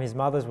lame from his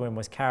mother's womb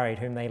was carried,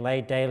 whom they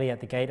laid daily at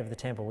the gate of the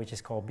temple, which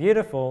is called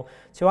Beautiful,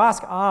 to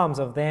ask alms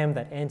of them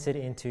that entered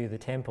into the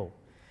temple.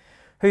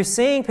 Who,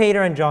 seeing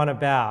Peter and John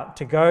about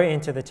to go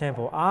into the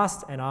temple,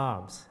 asked an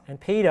alms.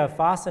 And Peter,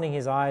 fastening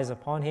his eyes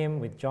upon him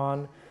with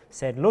John,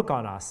 said, look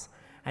on us.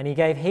 And he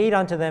gave heed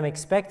unto them,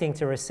 expecting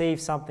to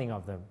receive something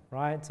of them,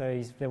 right?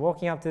 So they're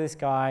walking up to this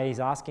guy, he's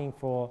asking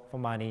for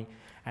money,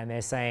 and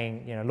they're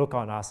saying, look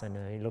on us, and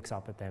he looks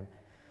up at them.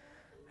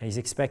 And he's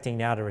expecting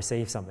now to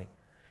receive something.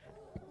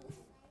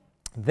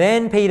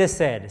 Then Peter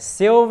said,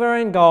 silver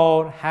and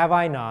gold have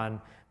I none,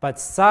 but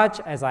such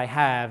as I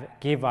have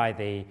give I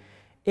thee.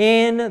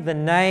 In the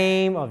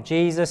name of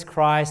Jesus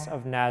Christ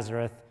of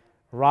Nazareth,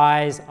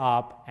 rise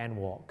up and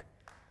walk.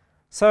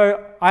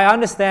 So I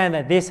understand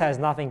that this has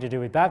nothing to do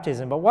with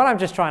baptism, but what I'm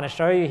just trying to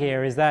show you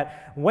here is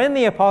that when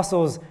the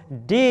apostles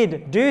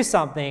did do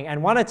something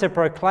and wanted to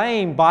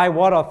proclaim by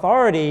what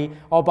authority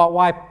or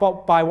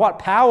by what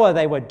power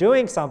they were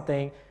doing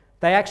something,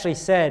 they actually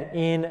said,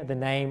 in the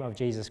name of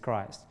Jesus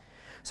Christ.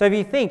 So if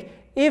you think,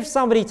 if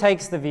somebody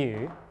takes the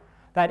view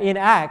that in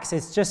Acts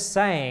it's just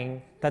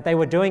saying that they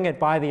were doing it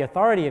by the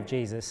authority of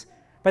Jesus,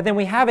 but then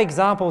we have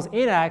examples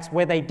in Acts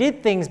where they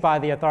did things by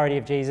the authority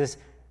of Jesus,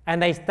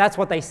 and that's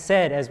what they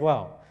said as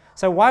well.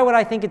 So why would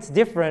I think it's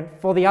different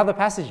for the other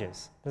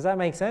passages? Does that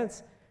make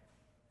sense?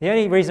 The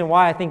only reason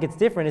why I think it's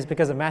different is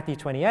because of Matthew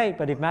 28,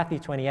 but if Matthew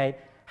 28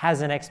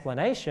 has an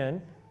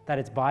explanation that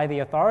it's by the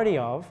authority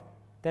of,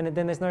 then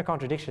there's no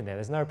contradiction there.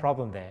 There's no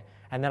problem there.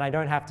 And then I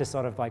don't have to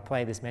sort of like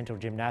play this mental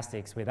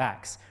gymnastics with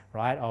Acts,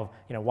 right? Of,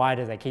 why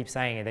do they keep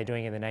saying it? They're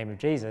doing it in the name of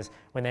Jesus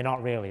when they're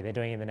not really. They're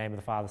doing it in the name of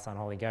the Father, Son,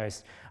 Holy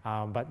Ghost.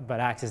 But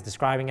Acts is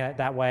describing it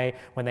that way.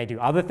 When they do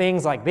other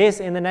things like this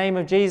in the name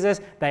of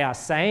Jesus, they are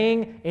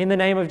saying in the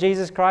name of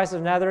Jesus Christ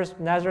of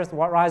Nazareth,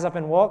 rise up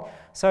and walk.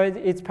 So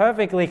it's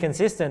perfectly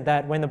consistent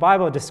that when the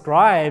Bible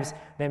describes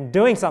them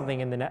doing something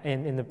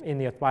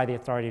by the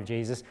authority of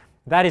Jesus,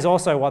 that is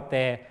also what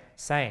they're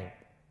saying.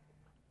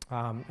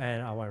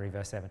 And I won't read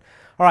verse 7.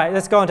 All right,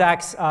 let's go on to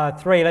Acts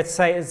 3. Let's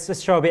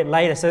just show a bit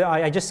later. So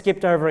I just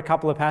skipped over a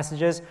couple of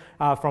passages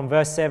from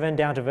verse 7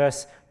 down to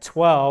verse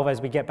 12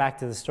 as we get back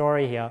to the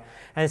story here.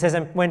 And it says,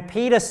 and when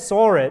Peter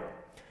saw it,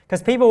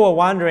 because people were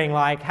wondering,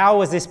 like, how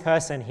was this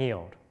person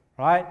healed,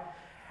 right?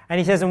 And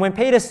he says, and when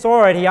Peter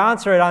saw it, he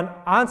answered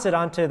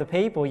unto the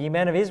people, ye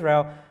men of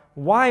Israel,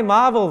 why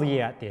marvel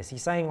ye at this?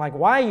 He's saying, like,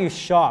 why are you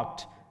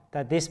shocked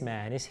that this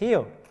man is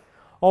healed?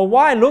 Or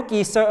why look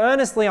ye so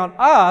earnestly on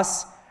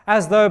us,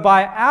 as though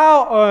by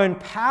our own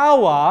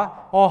power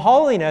or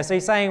holiness. So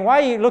he's saying,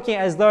 why are you looking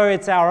as though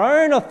it's our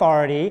own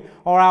authority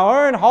or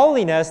our own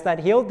holiness that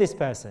healed this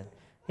person?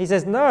 He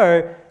says,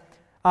 no,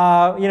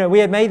 we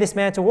have made this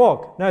man to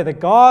walk. No, the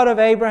God of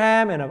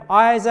Abraham and of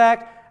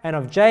Isaac and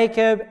of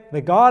Jacob,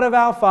 the God of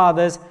our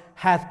fathers,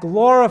 hath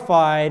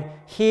glorified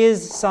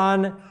his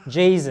Son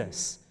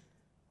Jesus.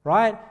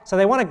 Right? So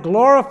they want to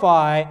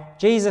glorify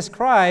Jesus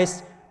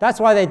Christ. That's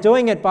why they're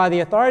doing it by the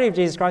authority of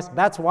Jesus Christ.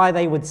 That's why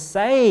they would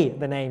say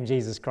the name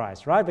Jesus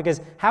Christ, right?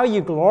 Because how are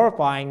you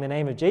glorifying the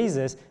name of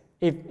Jesus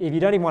if you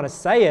don't even want to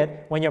say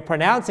it when you're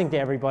pronouncing to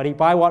everybody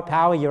by what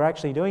power you're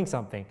actually doing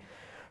something?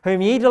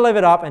 Whom ye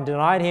delivered up and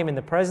denied him in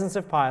the presence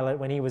of Pilate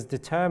when he was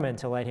determined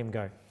to let him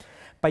go.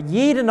 But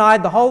ye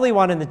denied the Holy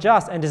One and the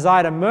just, and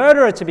desired a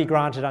murderer to be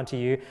granted unto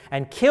you,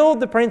 and killed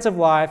the Prince of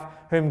Life,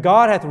 whom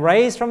God hath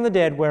raised from the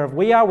dead, whereof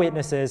we are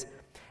witnesses.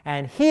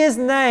 And his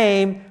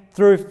name,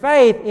 through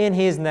faith in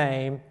his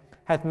name,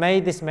 hath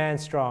made this man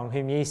strong,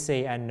 whom ye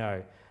see and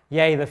know.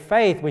 Yea, the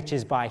faith which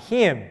is by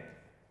him.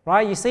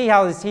 Right? You see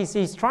how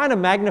he's trying to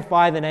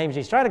magnify the name of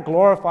Jesus. He's trying to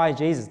glorify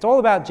Jesus. It's all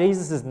about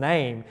Jesus'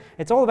 name.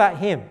 It's all about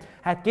him.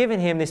 Hath given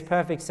him this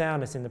perfect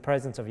soundness in the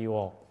presence of you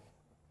all.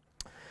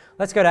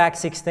 Let's go to Acts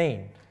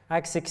 16.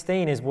 Acts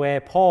 16 is where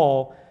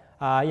Paul,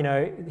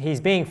 he's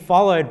being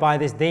followed by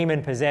this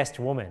demon-possessed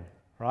woman,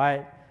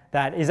 right?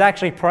 That is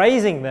actually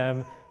praising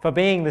them for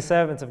being the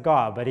servants of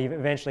God, but he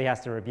eventually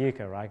has to rebuke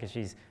her, right? Because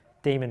she's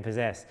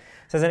demon-possessed.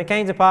 It says, and it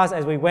came to pass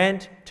as we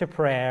went to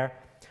prayer,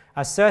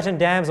 a certain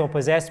damsel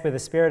possessed with a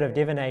spirit of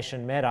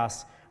divination met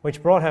us,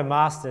 which brought her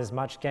masters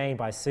much gain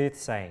by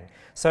soothsaying.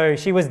 So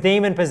she was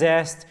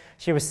demon-possessed.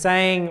 She was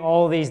saying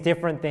all these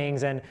different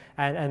things, and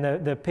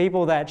the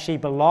people that she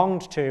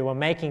belonged to were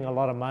making a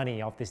lot of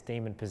money off this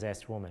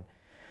demon-possessed woman.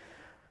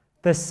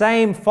 The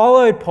same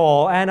followed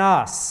Paul and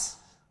us,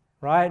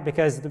 right?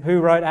 Because who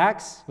wrote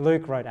Acts?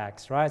 Luke wrote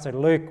Acts, right? So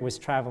Luke was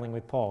traveling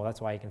with Paul.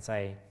 That's why you can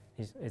say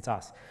it's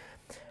us.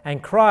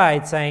 And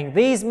cried, saying,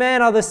 these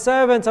men are the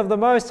servants of the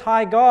Most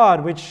High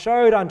God, which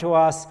show unto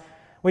us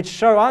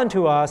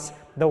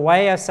the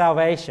way of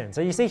salvation.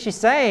 So you see, she's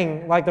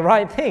saying like the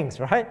right things,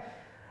 right?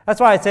 That's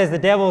why it says the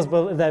devils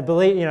that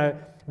believe,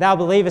 thou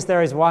believest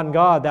there is one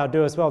God, thou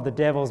doest well. The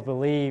devils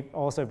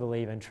also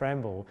believe and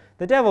tremble.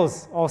 The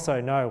devils also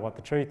know what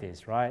the truth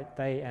is, right?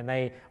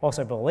 They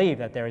also believe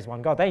that there is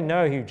one God. They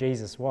know who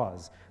Jesus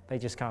was. They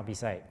just can't be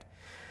saved.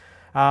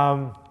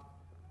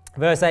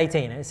 Verse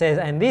 18, it says,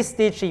 and this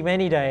did she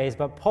many days,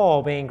 but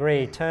Paul, being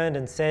grieved, turned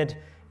and said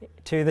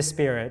to the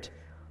Spirit,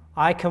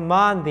 I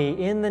command thee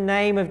in the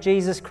name of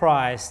Jesus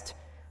Christ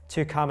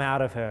to come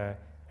out of her.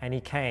 And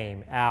he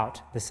came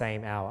out the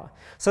same hour.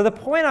 So the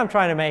point I'm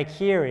trying to make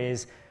here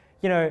is,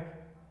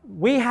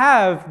 we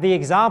have the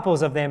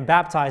examples of them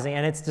baptizing,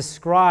 and it's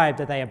described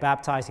that they are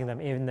baptizing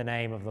them in the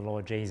name of the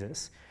Lord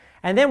Jesus.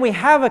 And then we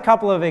have a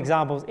couple of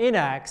examples in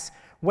Acts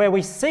where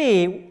we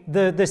see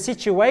the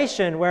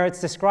situation where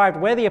it's described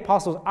where the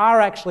apostles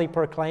are actually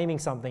proclaiming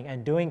something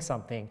and doing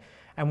something.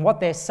 And what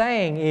they're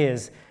saying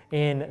is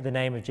in the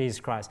name of Jesus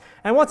Christ.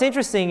 And what's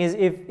interesting is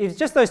if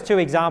just those two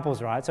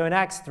examples, right? So in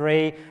Acts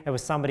 3, it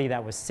was somebody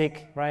that was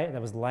sick, right?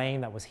 That was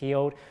lame, that was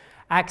healed.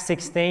 Acts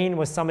 16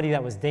 was somebody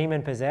that was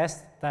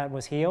demon-possessed, that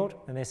was healed.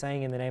 And they're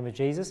saying in the name of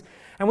Jesus.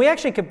 And we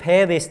actually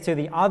compare this to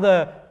the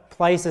other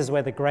places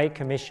where the Great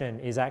Commission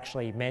is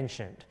actually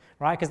mentioned,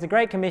 right? Because the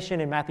Great Commission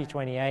in Matthew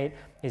 28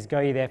 is, go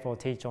ye therefore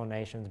teach all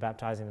nations,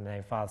 baptizing in the name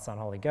of Father, Son,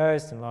 Holy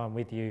Ghost, and lo, I'm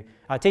with you,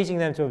 teaching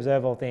them to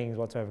observe all things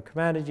whatsoever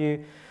commanded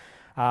you,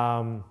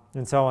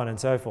 and so on and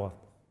so forth.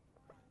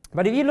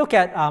 But if you look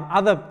at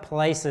other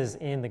places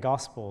in the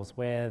Gospels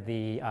where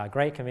the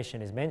Great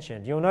Commission is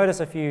mentioned, you'll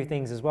notice a few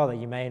things as well that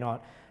you may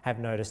not have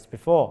noticed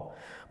before.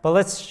 But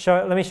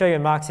let me show you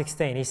in Mark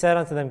 16. He said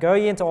unto them, go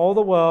ye into all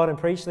the world and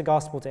preach the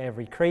gospel to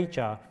every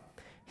creature.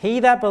 He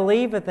that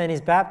believeth and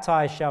is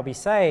baptized shall be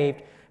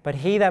saved, but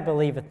he that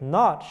believeth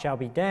not shall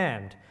be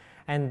damned.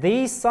 And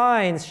these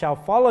signs shall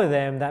follow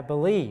them that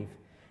believe.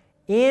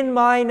 In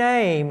my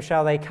name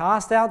shall they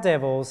cast out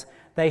devils,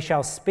 they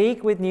shall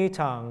speak with new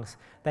tongues,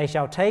 they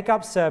shall take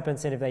up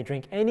serpents, and if they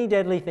drink any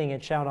deadly thing,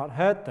 it shall not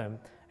hurt them.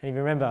 And if you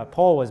remember,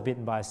 Paul was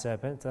bitten by a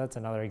serpent, so that's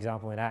another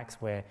example in Acts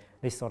where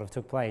this sort of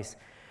took place.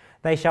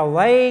 They shall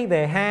lay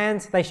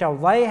hands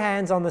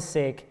on the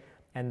sick,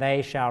 and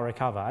they shall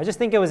recover. I just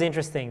think it was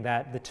interesting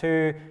that the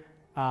two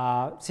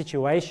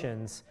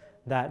situations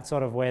that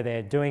sort of where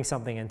they're doing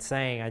something and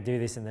saying, I do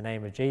this in the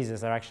name of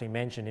Jesus, are actually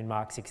mentioned in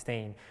Mark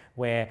 16,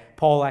 where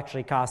Paul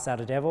actually casts out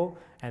a devil,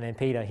 and then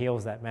Peter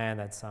heals that man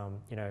that's,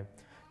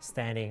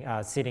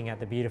 sitting at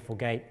the beautiful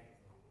gate.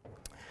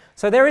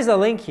 So there is a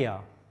link here,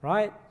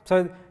 right?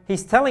 So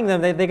he's telling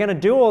them that they're going to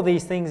do all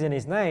these things in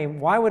his name.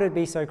 Why would it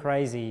be so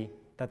crazy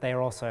that they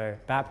are also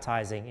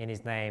baptizing in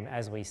his name,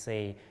 as we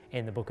see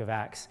in the book of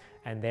Acts?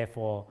 And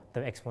therefore,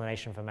 the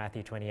explanation for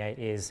Matthew 28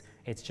 is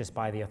it's just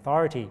by the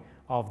authority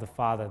of the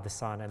Father, the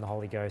Son, and the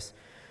Holy Ghost,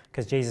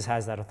 because Jesus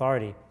has that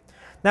authority.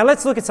 Now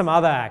let's look at some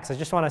other acts. I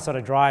just want to sort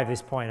of drive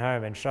this point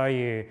home and show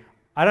you,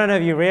 I don't know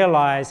if you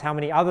realize how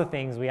many other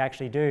things we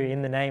actually do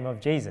in the name of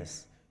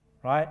Jesus,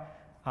 right?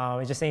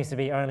 It just seems to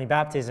be only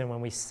baptism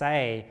when we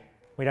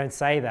don't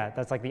say that.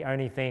 That's like the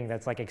only thing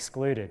that's like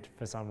excluded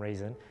for some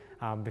reason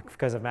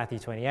because of Matthew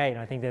 28, and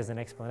I think there's an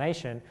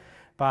explanation.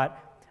 But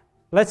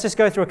let's just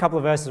go through a couple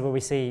of verses where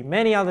we see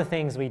many other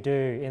things we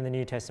do in the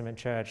New Testament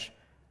church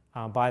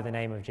by the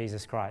name of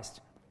Jesus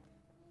Christ.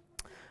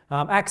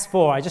 Acts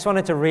 4, I just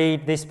wanted to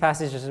read this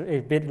passage, it's a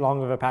bit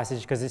long of a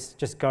passage because this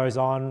just goes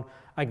on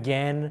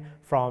again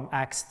from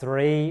Acts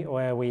 3,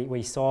 where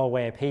we saw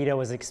where Peter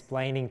was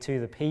explaining to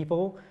the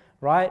people,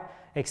 right?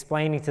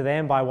 Explaining to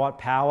them by what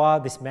power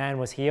this man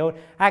was healed.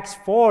 Acts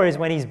 4 is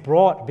when he's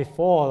brought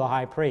before the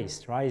high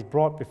priest, right? He's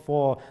brought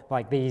before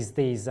like these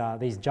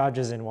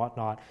judges and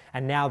whatnot,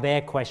 and now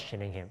they're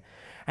questioning him.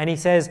 And he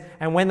says,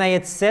 and when they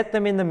had set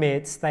them in the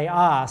midst, they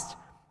asked,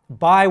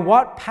 by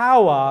what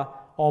power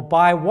or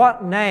by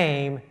what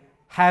name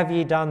have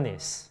ye done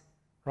this?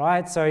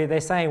 Right? So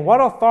they're saying, what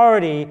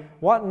authority,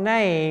 what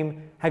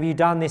name have you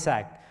done this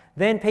act?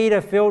 Then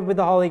Peter, filled with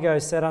the Holy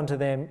Ghost, said unto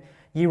them,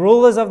 ye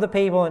rulers of the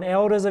people and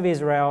elders of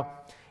Israel,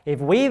 if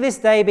we this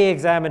day be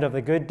examined of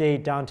the good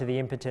deed done to the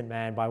impotent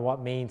man, by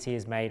what means he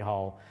is made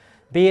whole,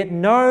 be it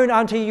known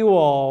unto you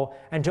all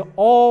and to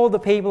all the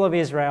people of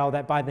Israel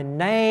that by the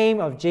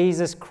name of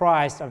Jesus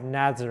Christ of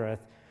Nazareth,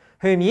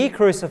 whom ye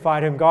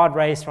crucified, whom God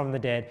raised from the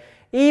dead,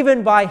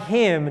 even by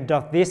him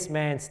doth this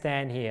man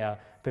stand here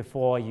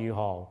before you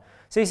whole.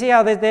 So you see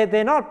how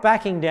they're not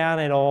backing down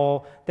at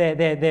all.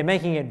 They're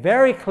making it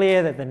very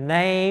clear that the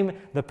name,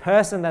 the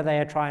person that they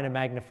are trying to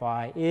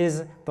magnify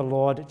is the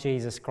Lord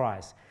Jesus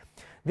Christ.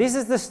 This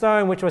is the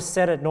stone which was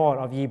set at naught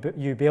of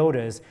you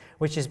builders,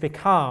 which has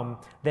become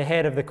the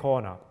head of the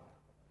corner.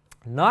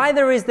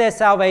 Neither is there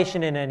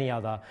salvation in any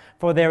other,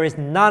 for there is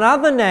none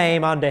other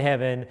name under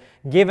heaven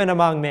given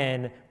among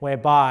men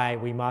whereby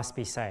we must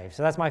be saved.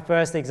 So that's my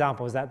first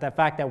example, is that the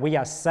fact that we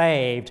are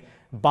saved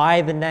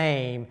by the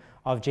name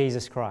of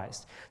Jesus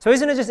Christ. So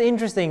isn't it just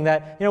interesting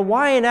that,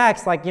 why in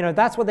Acts,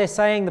 that's what they're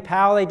saying, the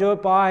power they do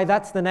it by,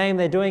 that's the name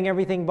they're doing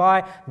everything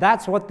by,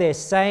 that's what they're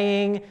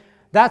saying,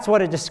 that's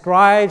what it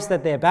describes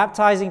that they're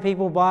baptizing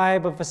people by,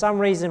 but for some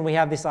reason we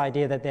have this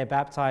idea that they're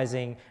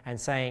baptizing and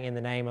saying in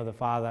the name of the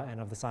Father and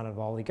of the Son and of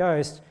the Holy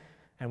Ghost,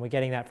 and we're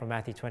getting that from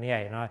Matthew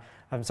 28. And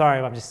I'm sorry,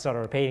 I'm just sort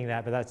of repeating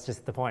that, but that's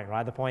just the point,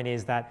 right? The point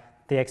is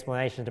that the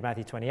explanation to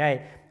Matthew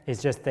 28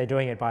 is just they're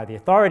doing it by the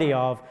authority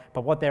of,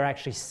 but what they're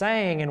actually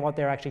saying and what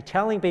they're actually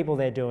telling people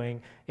they're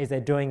doing is they're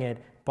doing it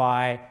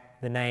by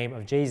the name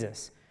of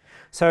Jesus.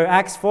 So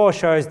Acts 4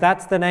 shows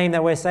that's the name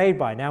that we're saved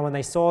by. Now when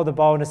they saw the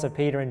boldness of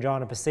Peter and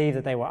John and perceived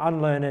that they were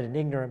unlearned and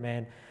ignorant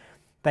men,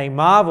 they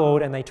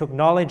marveled and they took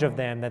knowledge of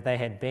them that they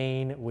had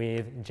been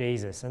with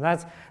Jesus. And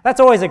that's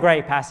always a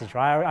great passage,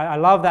 right? I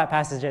love that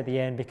passage at the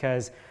end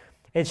because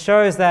it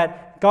shows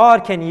that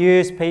God can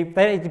use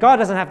people. God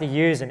doesn't have to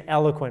use an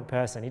eloquent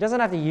person. He doesn't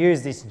have to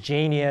use this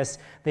genius,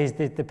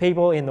 the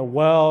people in the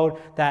world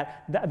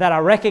that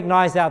are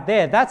recognized out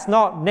there. That's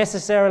not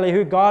necessarily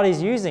who God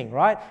is using,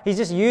 right? He's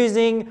just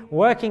using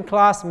working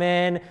class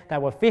men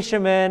that were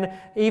fishermen.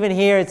 Even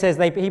here it says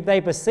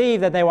they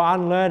perceived that they were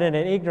unlearned and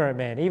ignorant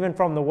men. Even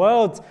from the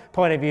world's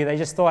point of view, they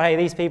just thought, hey,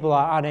 these people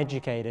are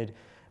uneducated.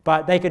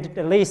 But they could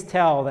at least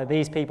tell that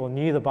these people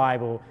knew the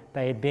Bible,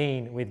 they had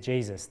been with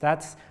Jesus.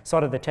 That's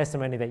sort of the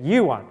testimony that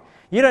you want.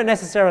 You don't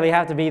necessarily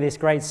have to be this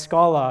great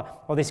scholar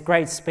or this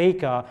great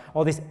speaker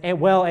or this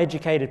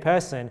well-educated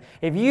person.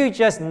 If you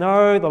just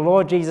know the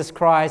Lord Jesus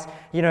Christ,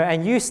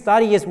 and you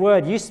study His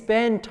Word, you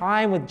spend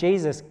time with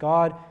Jesus,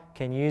 God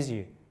can use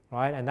you,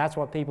 right? And that's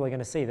what people are going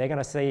to see. They're going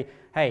to see,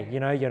 hey,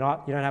 you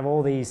don't have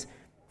all these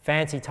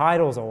fancy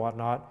titles or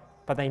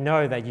whatnot, but they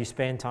know that you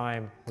spend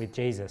time with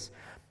Jesus.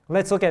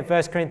 Let's look at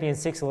 1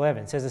 Corinthians 6:11.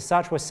 It says, as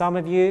such were some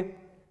of you,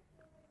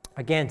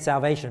 again,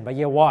 salvation, but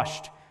you're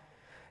washed,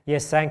 you're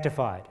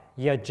sanctified,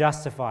 you're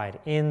justified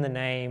in the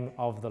name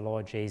of the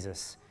Lord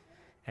Jesus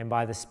and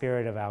by the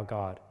Spirit of our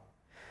God.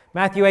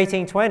 Matthew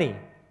 18:20,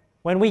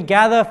 when we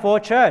gather for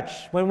church,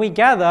 when we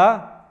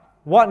gather,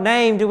 what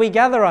name do we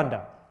gather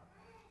under?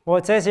 Well,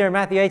 it says here in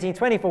Matthew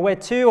 18:20, for where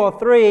 2 or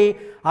 3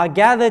 are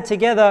gathered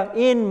together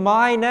in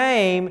my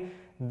name,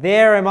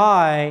 there am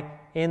I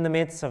in the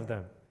midst of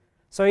them.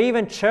 So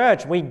even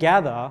church, we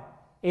gather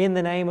in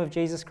the name of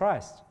Jesus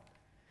Christ.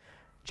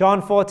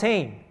 John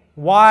 14,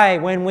 why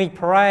when we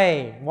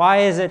pray, why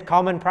is it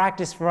common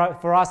practice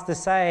for us to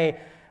say,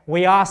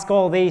 we ask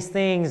all these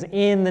things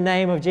in the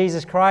name of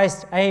Jesus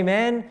Christ,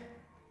 amen?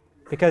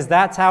 Because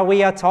that's how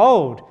we are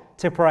told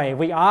to pray.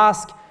 We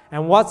ask,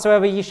 and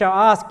whatsoever ye shall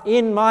ask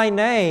in my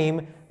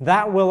name,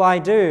 that will I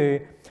do,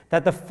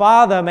 that the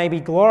Father may be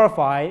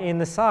glorified in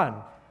the Son.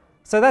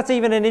 So that's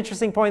even an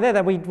interesting point there,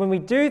 that when we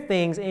do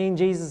things in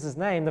Jesus'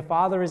 name, the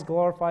Father is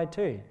glorified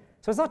too.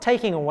 So it's not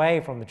taking away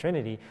from the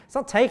Trinity. It's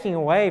not taking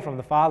away from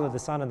the Father, the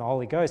Son, and the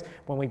Holy Ghost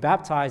when we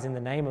baptize in the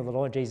name of the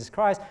Lord Jesus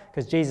Christ,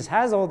 because Jesus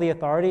has all the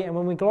authority, and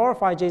when we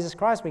glorify Jesus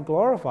Christ, we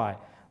glorify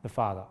the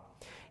Father.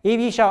 If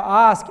ye shall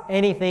ask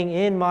anything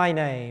in my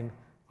name,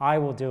 I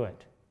will do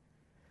it.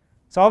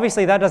 So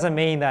obviously that doesn't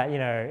mean that,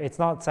 it's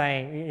not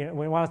saying,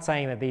 we're not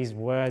saying that these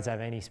words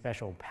have any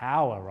special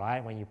power,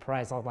 right? When you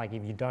pray, it's not like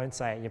if you don't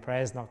say it, your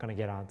prayer's not going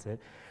to get answered.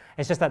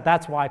 It's just that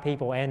that's why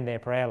people end their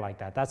prayer like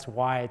that. That's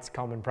why it's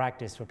common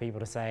practice for people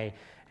to say,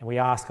 and we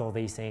ask all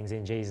these things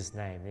in Jesus'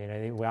 name.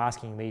 We're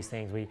asking these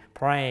things, we're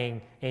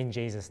praying in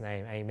Jesus'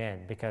 name,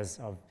 amen, because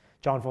of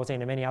John 14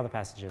 and many other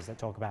passages that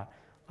talk about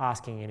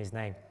asking in his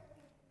name.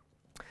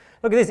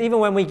 Look at this, even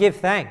when we give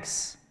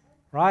thanks,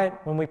 right?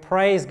 When we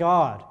praise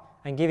God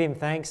and give him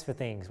thanks for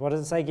things. What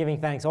does it say?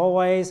 Giving thanks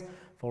always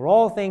for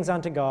all things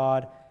unto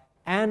God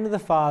and the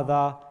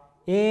Father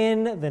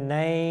in the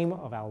name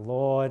of our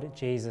Lord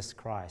Jesus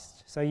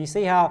Christ. So you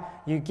see how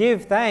you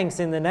give thanks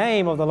in the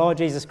name of the Lord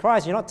Jesus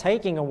Christ. You're not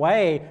taking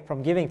away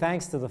from giving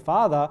thanks to the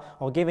Father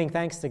or giving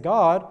thanks to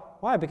God.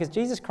 Why? Because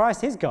Jesus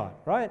Christ is God,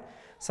 right?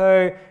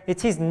 So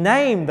it's his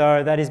name,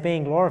 though, that is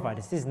being glorified.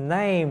 It's his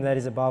name that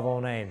is above all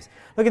names.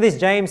 Look at this,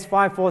 James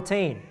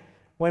 5:14.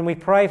 When we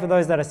pray for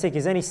those that are sick,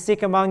 is any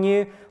sick among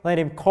you? Let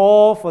him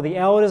call for the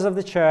elders of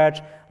the church.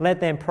 Let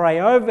them pray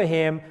over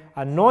him,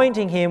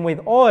 anointing him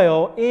with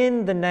oil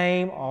in the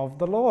name of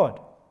the Lord.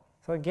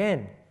 So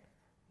again,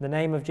 the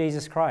name of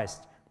Jesus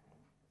Christ.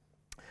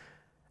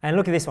 And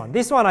look at this one.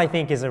 This one I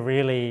think is a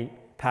really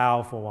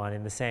powerful one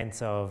in the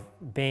sense of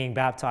being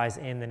baptized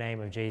in the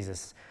name of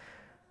Jesus.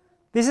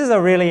 This is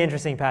a really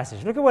interesting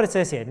passage. Look at what it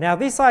says here. Now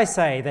this I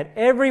say, that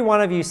every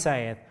one of you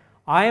saith,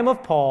 I am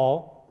of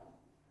Paul,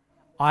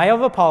 I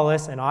of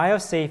Apollos, and I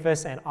of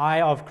Cephas, and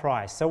I of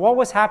Christ. So what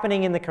was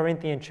happening in the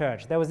Corinthian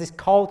church? There was this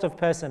cult of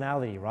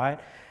personality, right?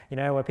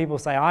 Where people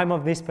say, I'm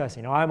of this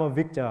person, I'm of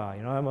Victor,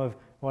 I'm of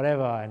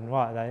whatever, and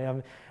what,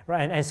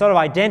 right? And sort of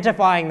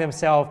identifying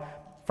themselves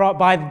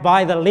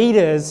by the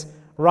leaders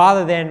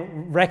rather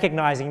than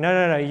recognizing,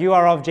 no, you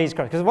are of Jesus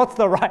Christ. Because what's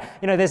the right,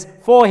 there's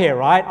four here,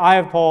 right? I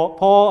of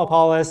Paul,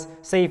 Apollos,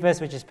 Cephas,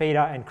 which is Peter,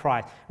 and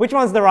Christ. Which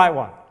one's the right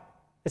one?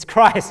 It's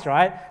Christ,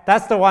 right?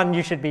 That's the one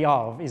you should be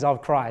of, is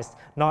of Christ,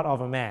 not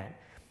of a man.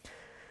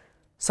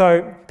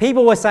 So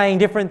people were saying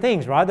different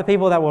things, right? The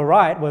people that were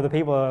right were the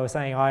people that were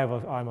saying,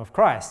 I'm of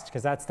Christ,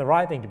 because that's the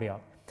right thing to be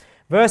of.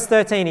 Verse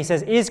 13, he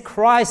says, is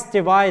Christ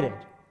divided?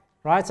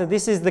 Right? So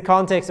this is the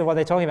context of what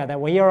they're talking about, that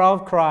we are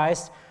of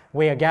Christ,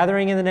 we are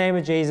gathering in the name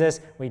of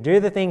Jesus, we do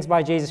the things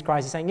by Jesus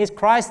Christ. He's saying, is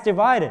Christ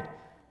divided?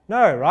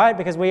 No, right?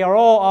 Because we are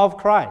all of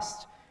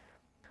Christ.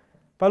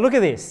 But look at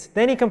this.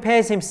 Then he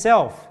compares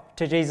himself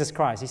to Jesus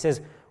Christ. He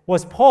says,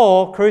 was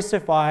Paul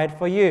crucified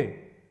for you?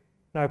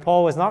 No,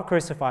 Paul was not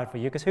crucified for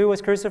you, because who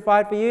was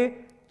crucified for you?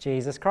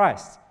 Jesus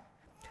Christ.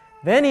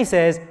 Then he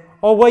says,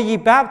 or were ye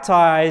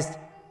baptized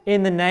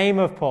in the name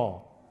of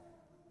Paul?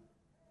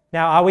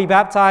 Now, are we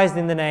baptized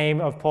in the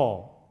name of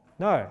Paul?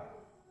 No.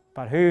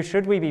 But who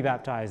should we be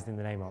baptized in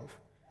the name of?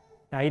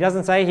 Now, he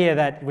doesn't say here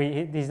that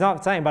he's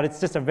not saying, but it's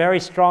just a very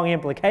strong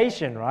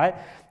implication, right?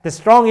 The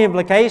strong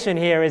implication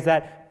here is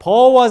that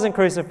Paul wasn't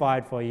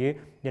crucified for you.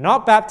 You're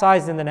not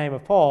baptized in the name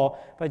of Paul,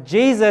 but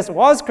Jesus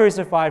was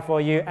crucified for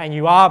you, and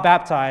you are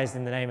baptized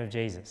in the name of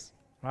Jesus,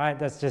 right?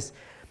 That's just,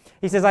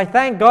 he says, I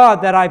thank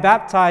God that I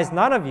baptized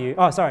none of you.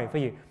 Oh, sorry, for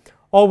you.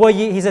 Or were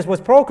you, he says,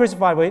 was Paul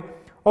crucified for you?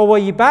 Or were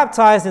you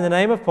baptized in the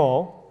name of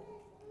Paul?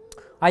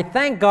 I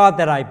thank God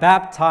that I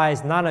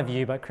baptized none of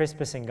you but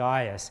Crispus and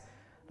Gaius,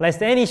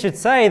 lest any should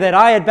say that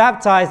I had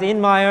baptized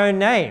in my own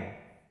name,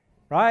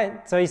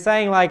 right? So he's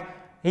saying like,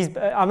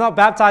 I'm not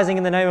baptizing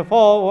in the name of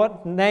Paul.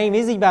 What name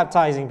is he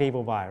baptizing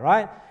people by,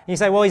 right? And you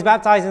say, well, he's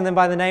baptizing them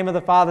by the name of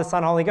the Father,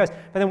 Son, Holy Ghost.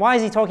 But then why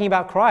is he talking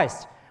about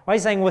Christ? Why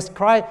is he saying, was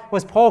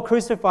Paul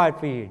crucified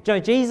for you? No,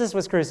 Jesus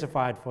was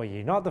crucified for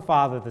you, not the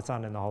Father, the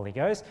Son, and the Holy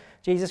Ghost.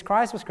 Jesus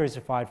Christ was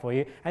crucified for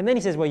you. And then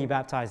he says, well, you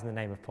baptized in the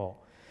name of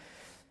Paul.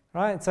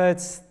 Right? So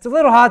it's a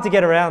little hard to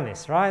get around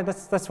this, right?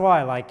 That's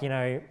why, like,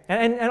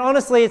 and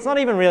honestly, it's not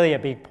even really a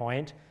big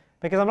point,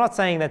 because I'm not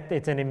saying that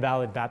it's an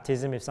invalid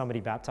baptism if somebody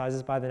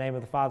baptizes by the name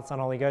of the Father, Son,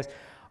 Holy Ghost.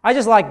 I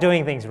just like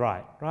doing things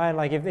right?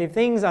 Like if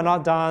things are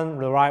not done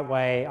the right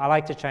way, I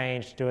like to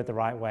change, do it the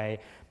right way.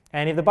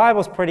 And if the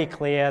Bible's pretty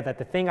clear that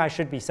the thing I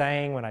should be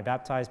saying when I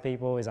baptize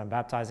people is I'm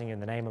baptizing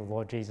in the name of the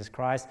Lord Jesus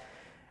Christ,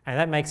 and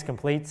that makes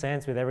complete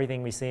sense with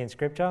everything we see in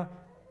Scripture,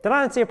 then I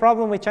don't see a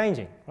problem with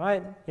changing,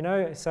 right?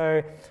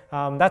 So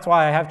that's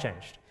why I have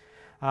changed.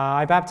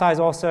 I baptize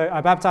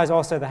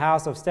also the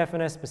house of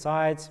Stephanas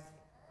besides,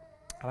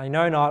 and I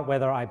know not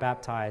whether I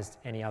baptized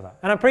any other.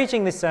 And I'm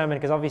preaching this sermon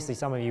because obviously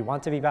some of you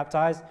want to be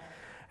baptized,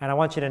 and I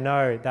want you to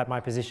know that my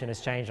position has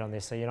changed on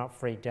this, so you're not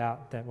freaked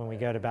out that when we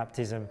go to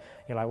baptism,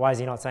 you're like, why is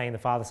he not saying the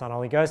Father, Son,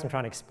 Holy Ghost? I'm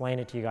trying to explain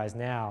it to you guys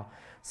now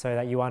so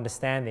that you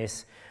understand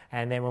this,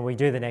 and then when we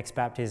do the next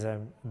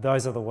baptism,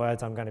 those are the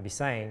words I'm going to be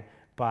saying.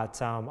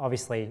 But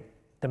obviously,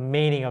 the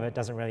meaning of it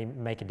doesn't really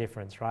make a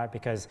difference, right?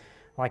 Because,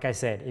 like I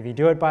said, if you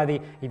do it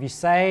if you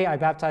say, I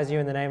baptize you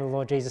in the name of the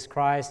Lord Jesus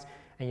Christ,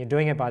 and you're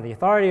doing it by the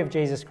authority of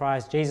Jesus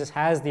Christ, Jesus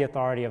has the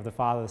authority of the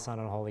Father, the Son,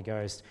 and the Holy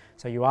Ghost.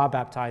 So you are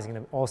baptizing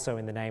them also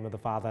in the name of the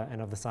Father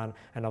and of the Son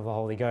and of the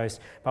Holy Ghost.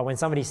 But when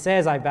somebody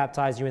says, I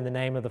baptize you in the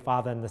name of the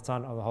Father and the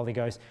Son and the Holy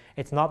Ghost,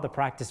 it's not the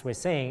practice we're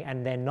seeing,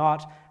 and they're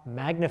not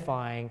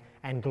magnifying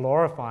and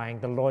glorifying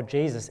the Lord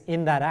Jesus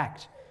in that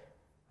act,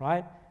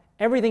 right?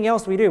 Everything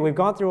else we do, we've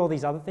gone through all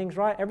these other things,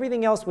 right?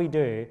 Everything else we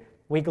do,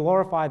 we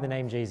glorify the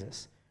name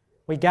Jesus.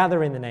 We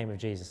gather in the name of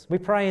Jesus. We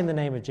pray in the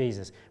name of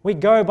Jesus. We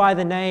go by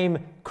the name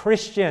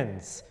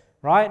Christians,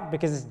 right?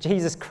 Because it's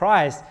Jesus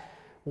Christ.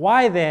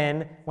 Why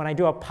then, when I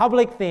do a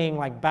public thing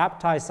like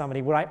baptize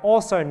somebody, would I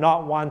also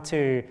not want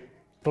to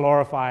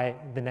glorify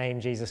the name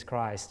Jesus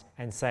Christ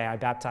and say, I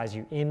baptize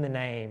you in the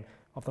name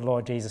of the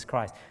Lord Jesus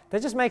Christ?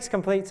 That just makes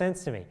complete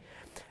sense to me.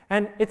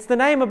 And it's the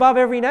name above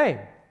every name,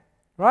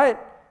 right?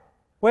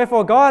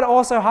 Wherefore God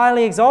also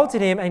highly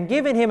exalted him and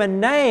given him a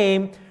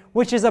name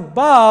which is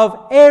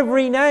above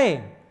every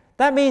name.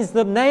 That means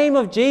the name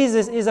of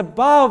Jesus is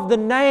above the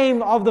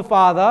name of the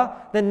Father,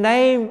 the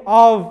name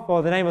of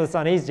the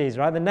Son is Jesus,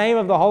 right? The name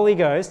of the Holy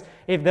Ghost,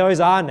 if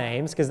those are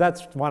names, because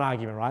that's one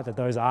argument, right? That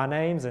those are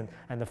names and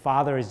the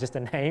Father is just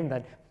a name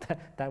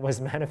that was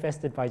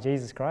manifested by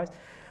Jesus Christ.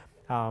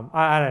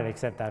 I don't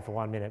accept that for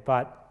 1 minute,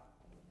 but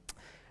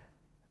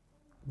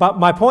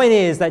my point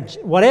is that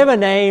whatever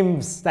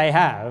names they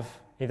have,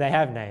 if they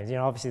have names,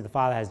 obviously the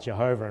Father has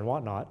Jehovah and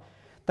whatnot,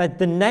 that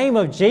the name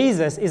of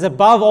Jesus is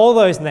above all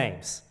those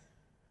names,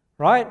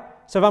 right?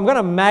 So if I'm going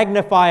to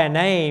magnify a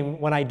name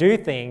when I do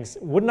things,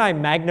 wouldn't I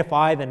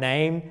magnify the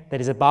name that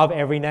is above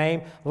every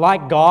name?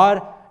 Like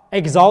God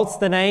exalts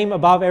the name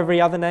above every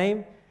other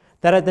name?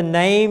 That at the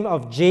name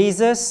of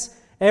Jesus,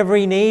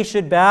 every knee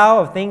should bow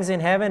of things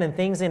in heaven and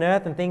things in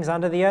earth and things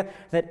under the earth,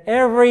 that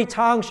every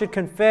tongue should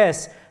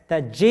confess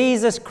that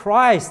Jesus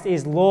Christ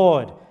is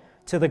Lord,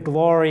 to the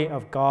glory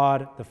of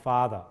God the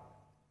Father.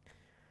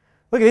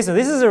 Look at this one.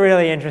 This is a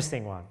really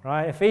interesting one,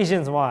 right?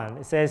 Ephesians 1,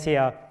 it says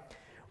here,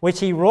 which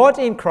he wrought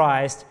in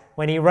Christ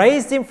when he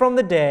raised him from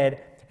the dead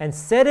and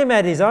set him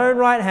at his own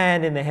right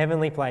hand in the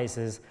heavenly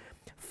places,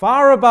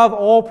 far above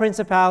all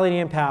principality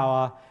and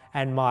power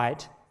and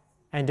might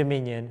and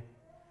dominion,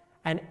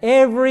 and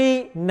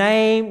every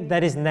name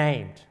that is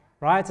named,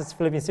 right? So it's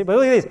Philippians 2. But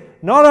look at this.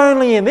 Not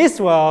only in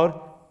this world,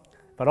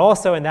 but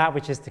also in that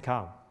which is to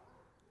come.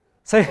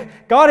 So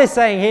God is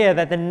saying here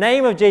that the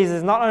name of Jesus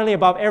is not only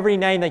above every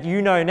name that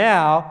you know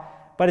now,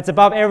 but it's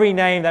above every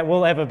name that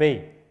will ever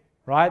be,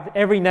 right?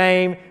 Every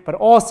name, but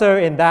also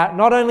in that,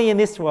 not only in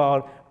this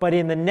world, but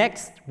in the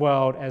next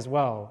world as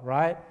well,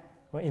 right?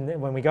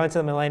 When we go into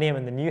the millennium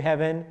and the new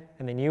heaven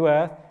and the new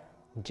earth,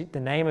 the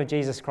name of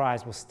Jesus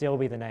Christ will still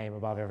be the name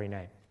above every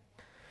name.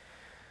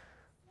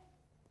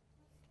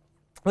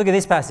 Look at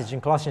this passage in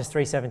Colossians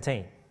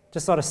 3:17.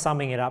 Just sort of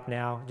summing it up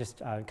now,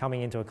 just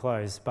coming into a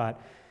close, but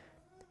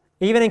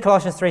even in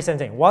Colossians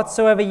 3:17,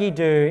 whatsoever ye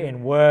do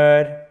in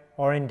word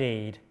or in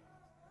deed,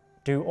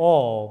 do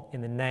all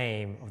in the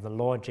name of the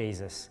Lord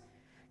Jesus,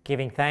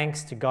 giving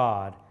thanks to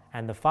God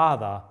and the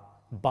Father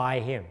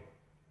by him,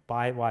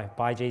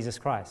 by Jesus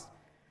Christ.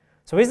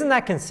 So isn't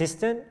that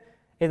consistent?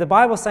 If the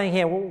Bible's saying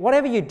here,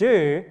 whatever you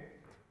do,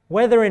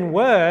 whether in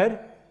word,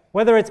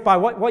 whether it's by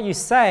what you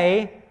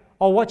say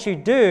or what you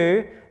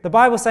do, the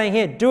Bible's saying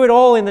here, do it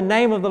all in the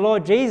name of the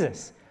Lord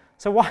Jesus.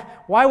 So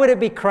why would it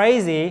be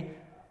crazy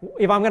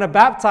if I'm going to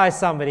baptize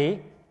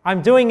somebody,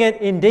 I'm doing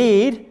it in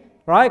deed,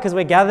 right? Because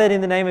we're gathered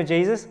in the name of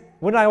Jesus.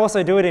 Wouldn't I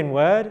also do it in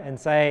word and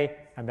say,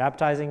 I'm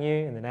baptizing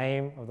you in the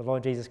name of the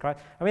Lord Jesus Christ?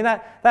 I mean,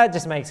 that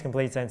just makes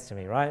complete sense to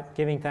me, right?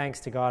 Giving thanks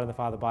to God and the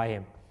Father by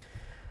him.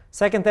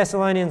 2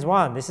 Thessalonians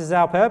 1, this is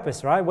our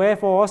purpose, right?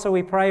 Wherefore also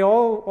we pray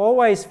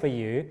always for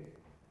you,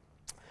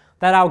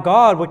 that our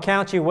God would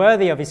count you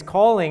worthy of his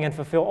calling and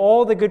fulfill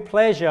all the good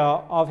pleasure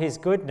of his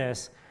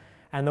goodness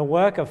and the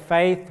work of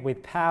faith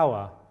with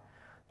power,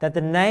 that the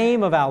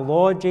name of our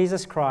Lord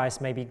Jesus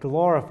Christ may be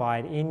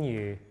glorified in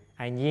you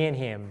and ye in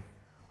him,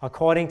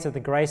 according to the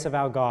grace of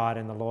our God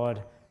and the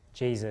Lord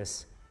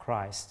Jesus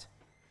Christ.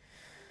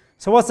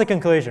 So what's the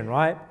conclusion,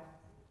 right?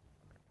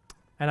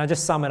 And I'll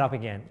just sum it up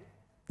again.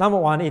 Number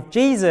one, if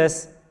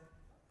Jesus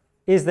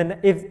is the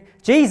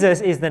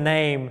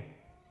name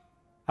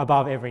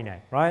above every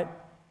name, right?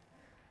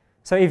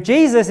 So if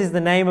Jesus is the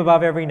name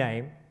above every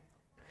name,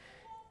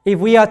 if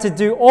we are to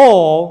do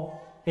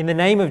all in the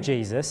name of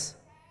Jesus,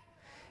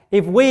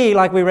 if we,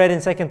 like we read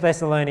in 2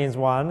 Thessalonians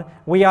 1,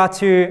 we are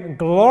to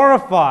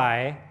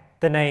glorify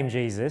the name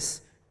Jesus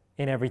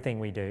in everything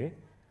we do,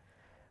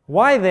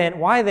 why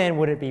then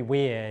would it be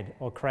weird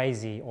or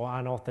crazy or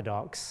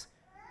unorthodox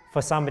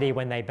for somebody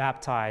when they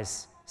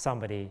baptize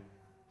somebody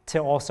to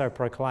also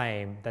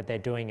proclaim that they're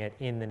doing it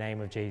in the name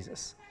of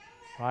Jesus,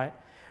 right?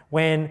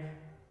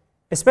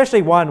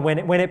 Especially when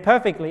it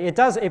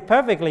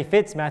perfectly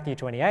fits Matthew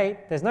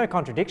 28. There's no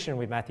contradiction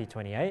with Matthew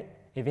 28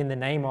 if in the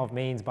name of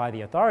means by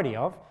the authority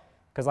of.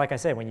 Because like I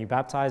said, when you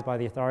baptize by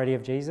the authority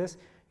of Jesus,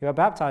 you are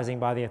baptizing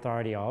by the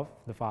authority of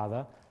the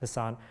Father, the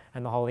Son,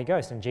 and the Holy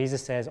Ghost. And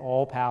Jesus says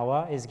all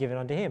power is given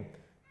unto him.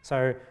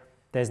 So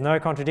There's no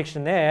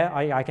contradiction there.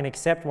 I can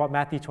accept what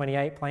Matthew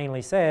 28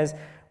 plainly says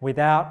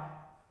without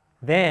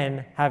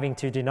then having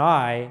to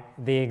deny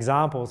the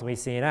examples we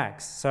see in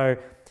Acts. So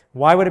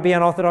why would it be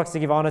unorthodox to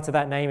give honor to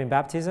that name in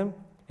baptism?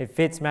 It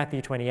fits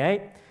Matthew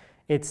 28.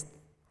 It's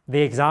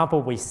the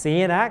example we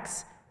see in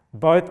Acts,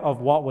 both of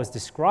what was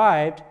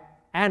described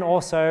and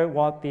also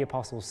what the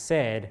apostles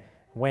said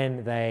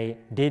when they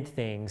did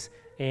things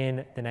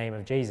in the name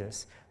of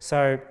Jesus.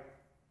 So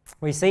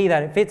we see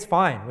that it fits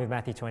fine with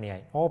Matthew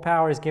 28. All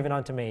power is given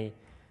unto me.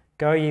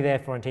 Go ye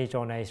therefore and teach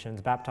all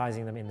nations,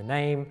 baptizing them in the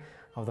name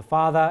of the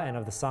Father and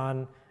of the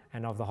Son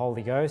and of the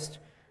Holy Ghost.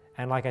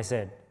 And like I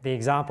said, the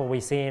example we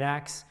see in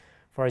Acts,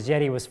 for as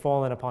yet he was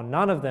fallen upon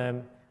none of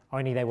them,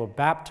 only they were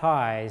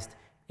baptized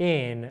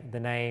in the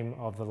name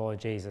of the Lord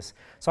Jesus.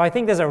 So I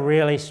think there's a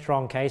really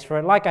strong case for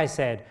it. Like I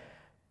said,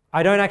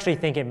 I don't actually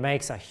think it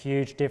makes a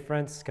huge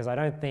difference, because I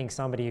don't think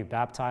somebody who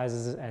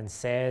baptizes and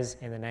says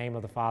in the name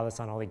of the Father,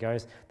 Son, Holy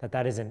Ghost,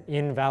 that is an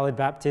invalid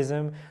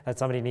baptism, that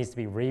somebody needs to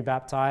be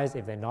rebaptized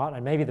if they're not.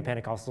 And maybe the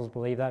Pentecostals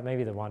believe that,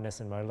 maybe the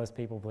oneness and modalist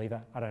people believe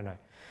that, I don't know,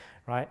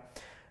 right?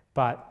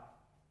 But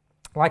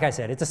like I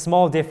said, it's a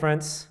small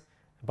difference,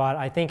 but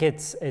I think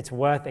it's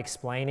worth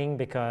explaining,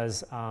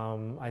 because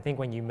I think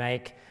when you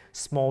make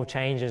small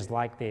changes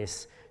like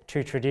this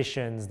to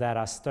traditions that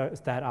are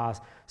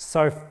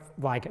so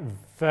like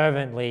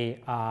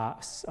fervently,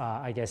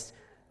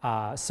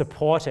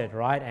 supported,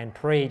 right, and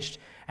preached,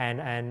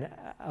 and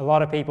a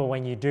lot of people,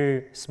 when you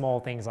do small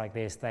things like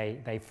this,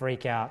 they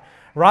freak out,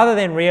 rather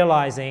than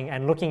realizing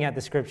and looking at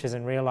the scriptures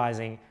and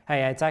realizing,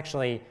 hey, it's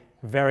actually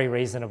very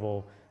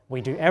reasonable.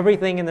 We do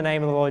everything in the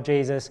name of the Lord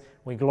Jesus.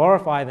 We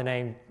glorify the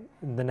name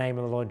of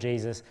the Lord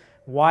Jesus.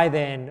 Why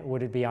then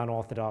would it be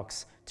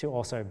unorthodox to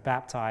also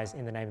baptize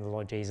in the name of the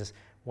Lord Jesus,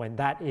 when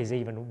that is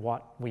even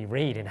what we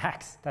read in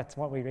Acts? That's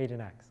what we read in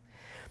Acts.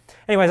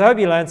 Anyways, I hope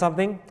you learned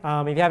something.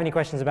 If you have any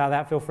questions about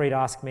that, feel free to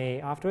ask me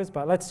afterwards.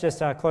 But let's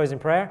just close in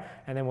prayer,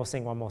 and then we'll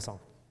sing one more song.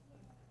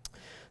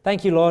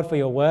 Thank you, Lord, for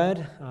your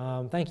word.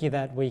 Thank you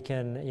that we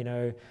can,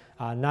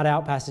 nut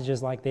out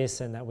passages like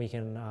this, and that we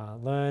can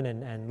learn.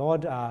 And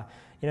Lord,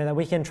 that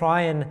we can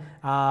try and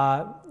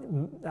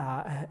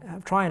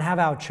have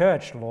our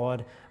church,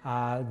 Lord,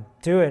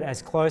 do it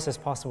as close as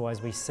possible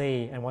as we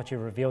see and what you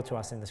reveal to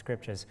us in the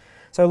scriptures.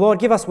 So, Lord,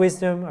 give us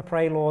wisdom. I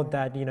pray, Lord,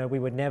 that we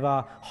would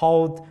never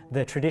hold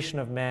the tradition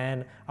of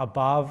man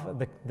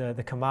above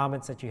the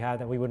commandments that you have,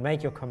 that we would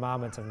make your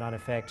commandments of none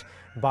effect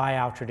by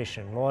our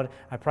tradition. Lord,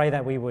 I pray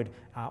that we would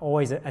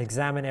always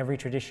examine every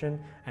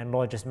tradition, and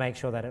Lord, just make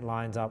sure that it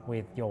lines up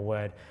with your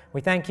word. We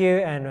thank you,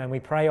 and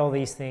we pray all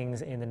these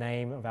things in the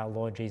name of our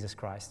Lord Jesus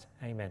Christ.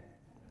 Amen.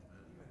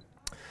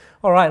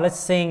 All right, let's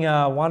sing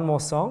one more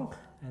song,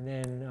 and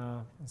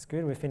then it's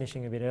good. We're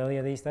finishing a bit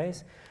earlier these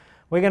days.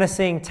 We're going to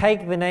sing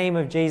Take the Name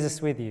of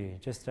Jesus With You,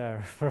 just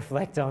to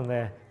reflect on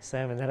the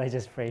sermon that I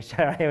just preached.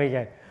 All right, here we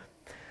go.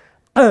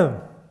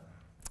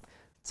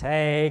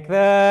 Take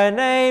the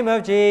name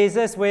of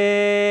Jesus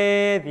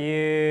with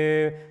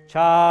you,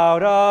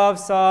 child of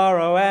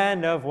sorrow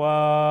and of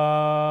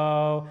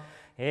woe.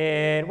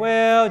 It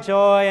will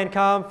joy and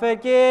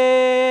comfort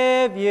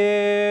give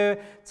you.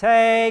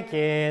 Take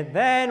it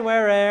then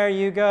where'er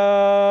you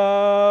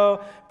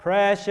go.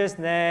 Precious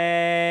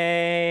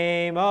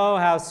name, oh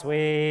how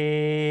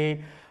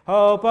sweet,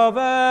 hope of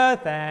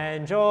earth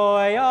and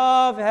joy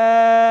of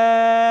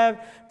heaven.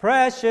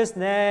 Precious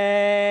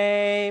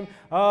name,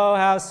 oh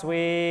how sweet,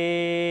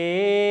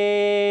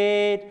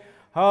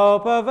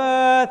 hope of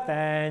earth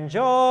and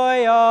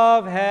joy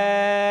of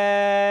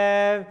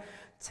heaven.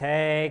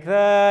 Take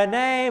the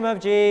name of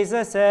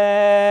Jesus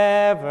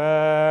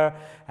ever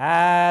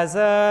as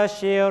a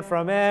shield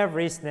from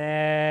every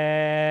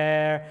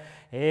snare.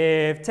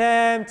 If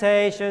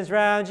temptations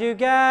round you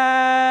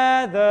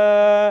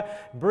gather,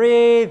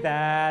 breathe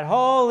that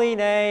holy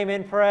name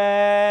in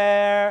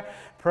prayer.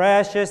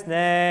 Precious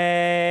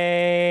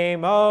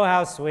name, oh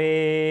how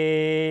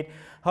sweet,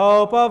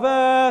 hope of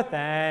earth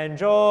and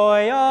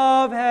joy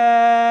of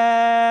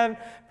heaven.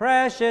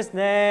 Precious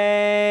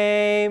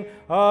name,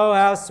 oh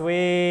how sweet,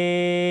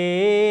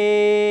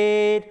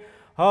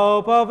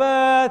 hope of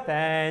earth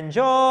and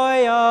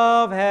joy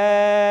of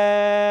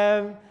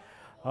heaven.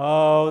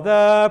 Oh,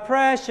 the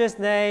precious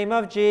name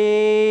of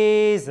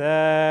Jesus,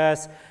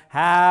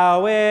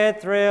 how it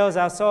thrills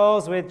our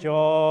souls with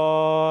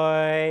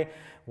joy,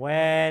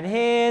 when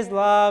his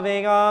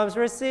loving arms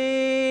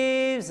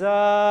receives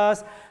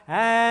us,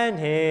 and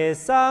his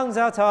songs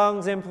our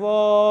tongues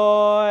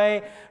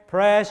employ.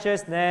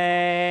 Precious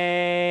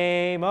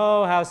name,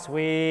 oh how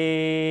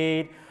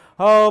sweet,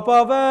 hope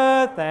of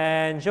earth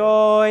and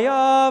joy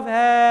of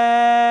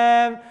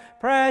heaven.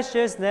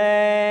 Precious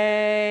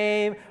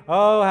name,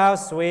 oh how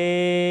sweet,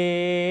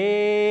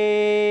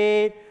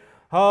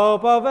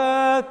 hope of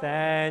earth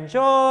and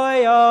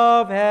joy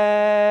of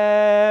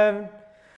heaven.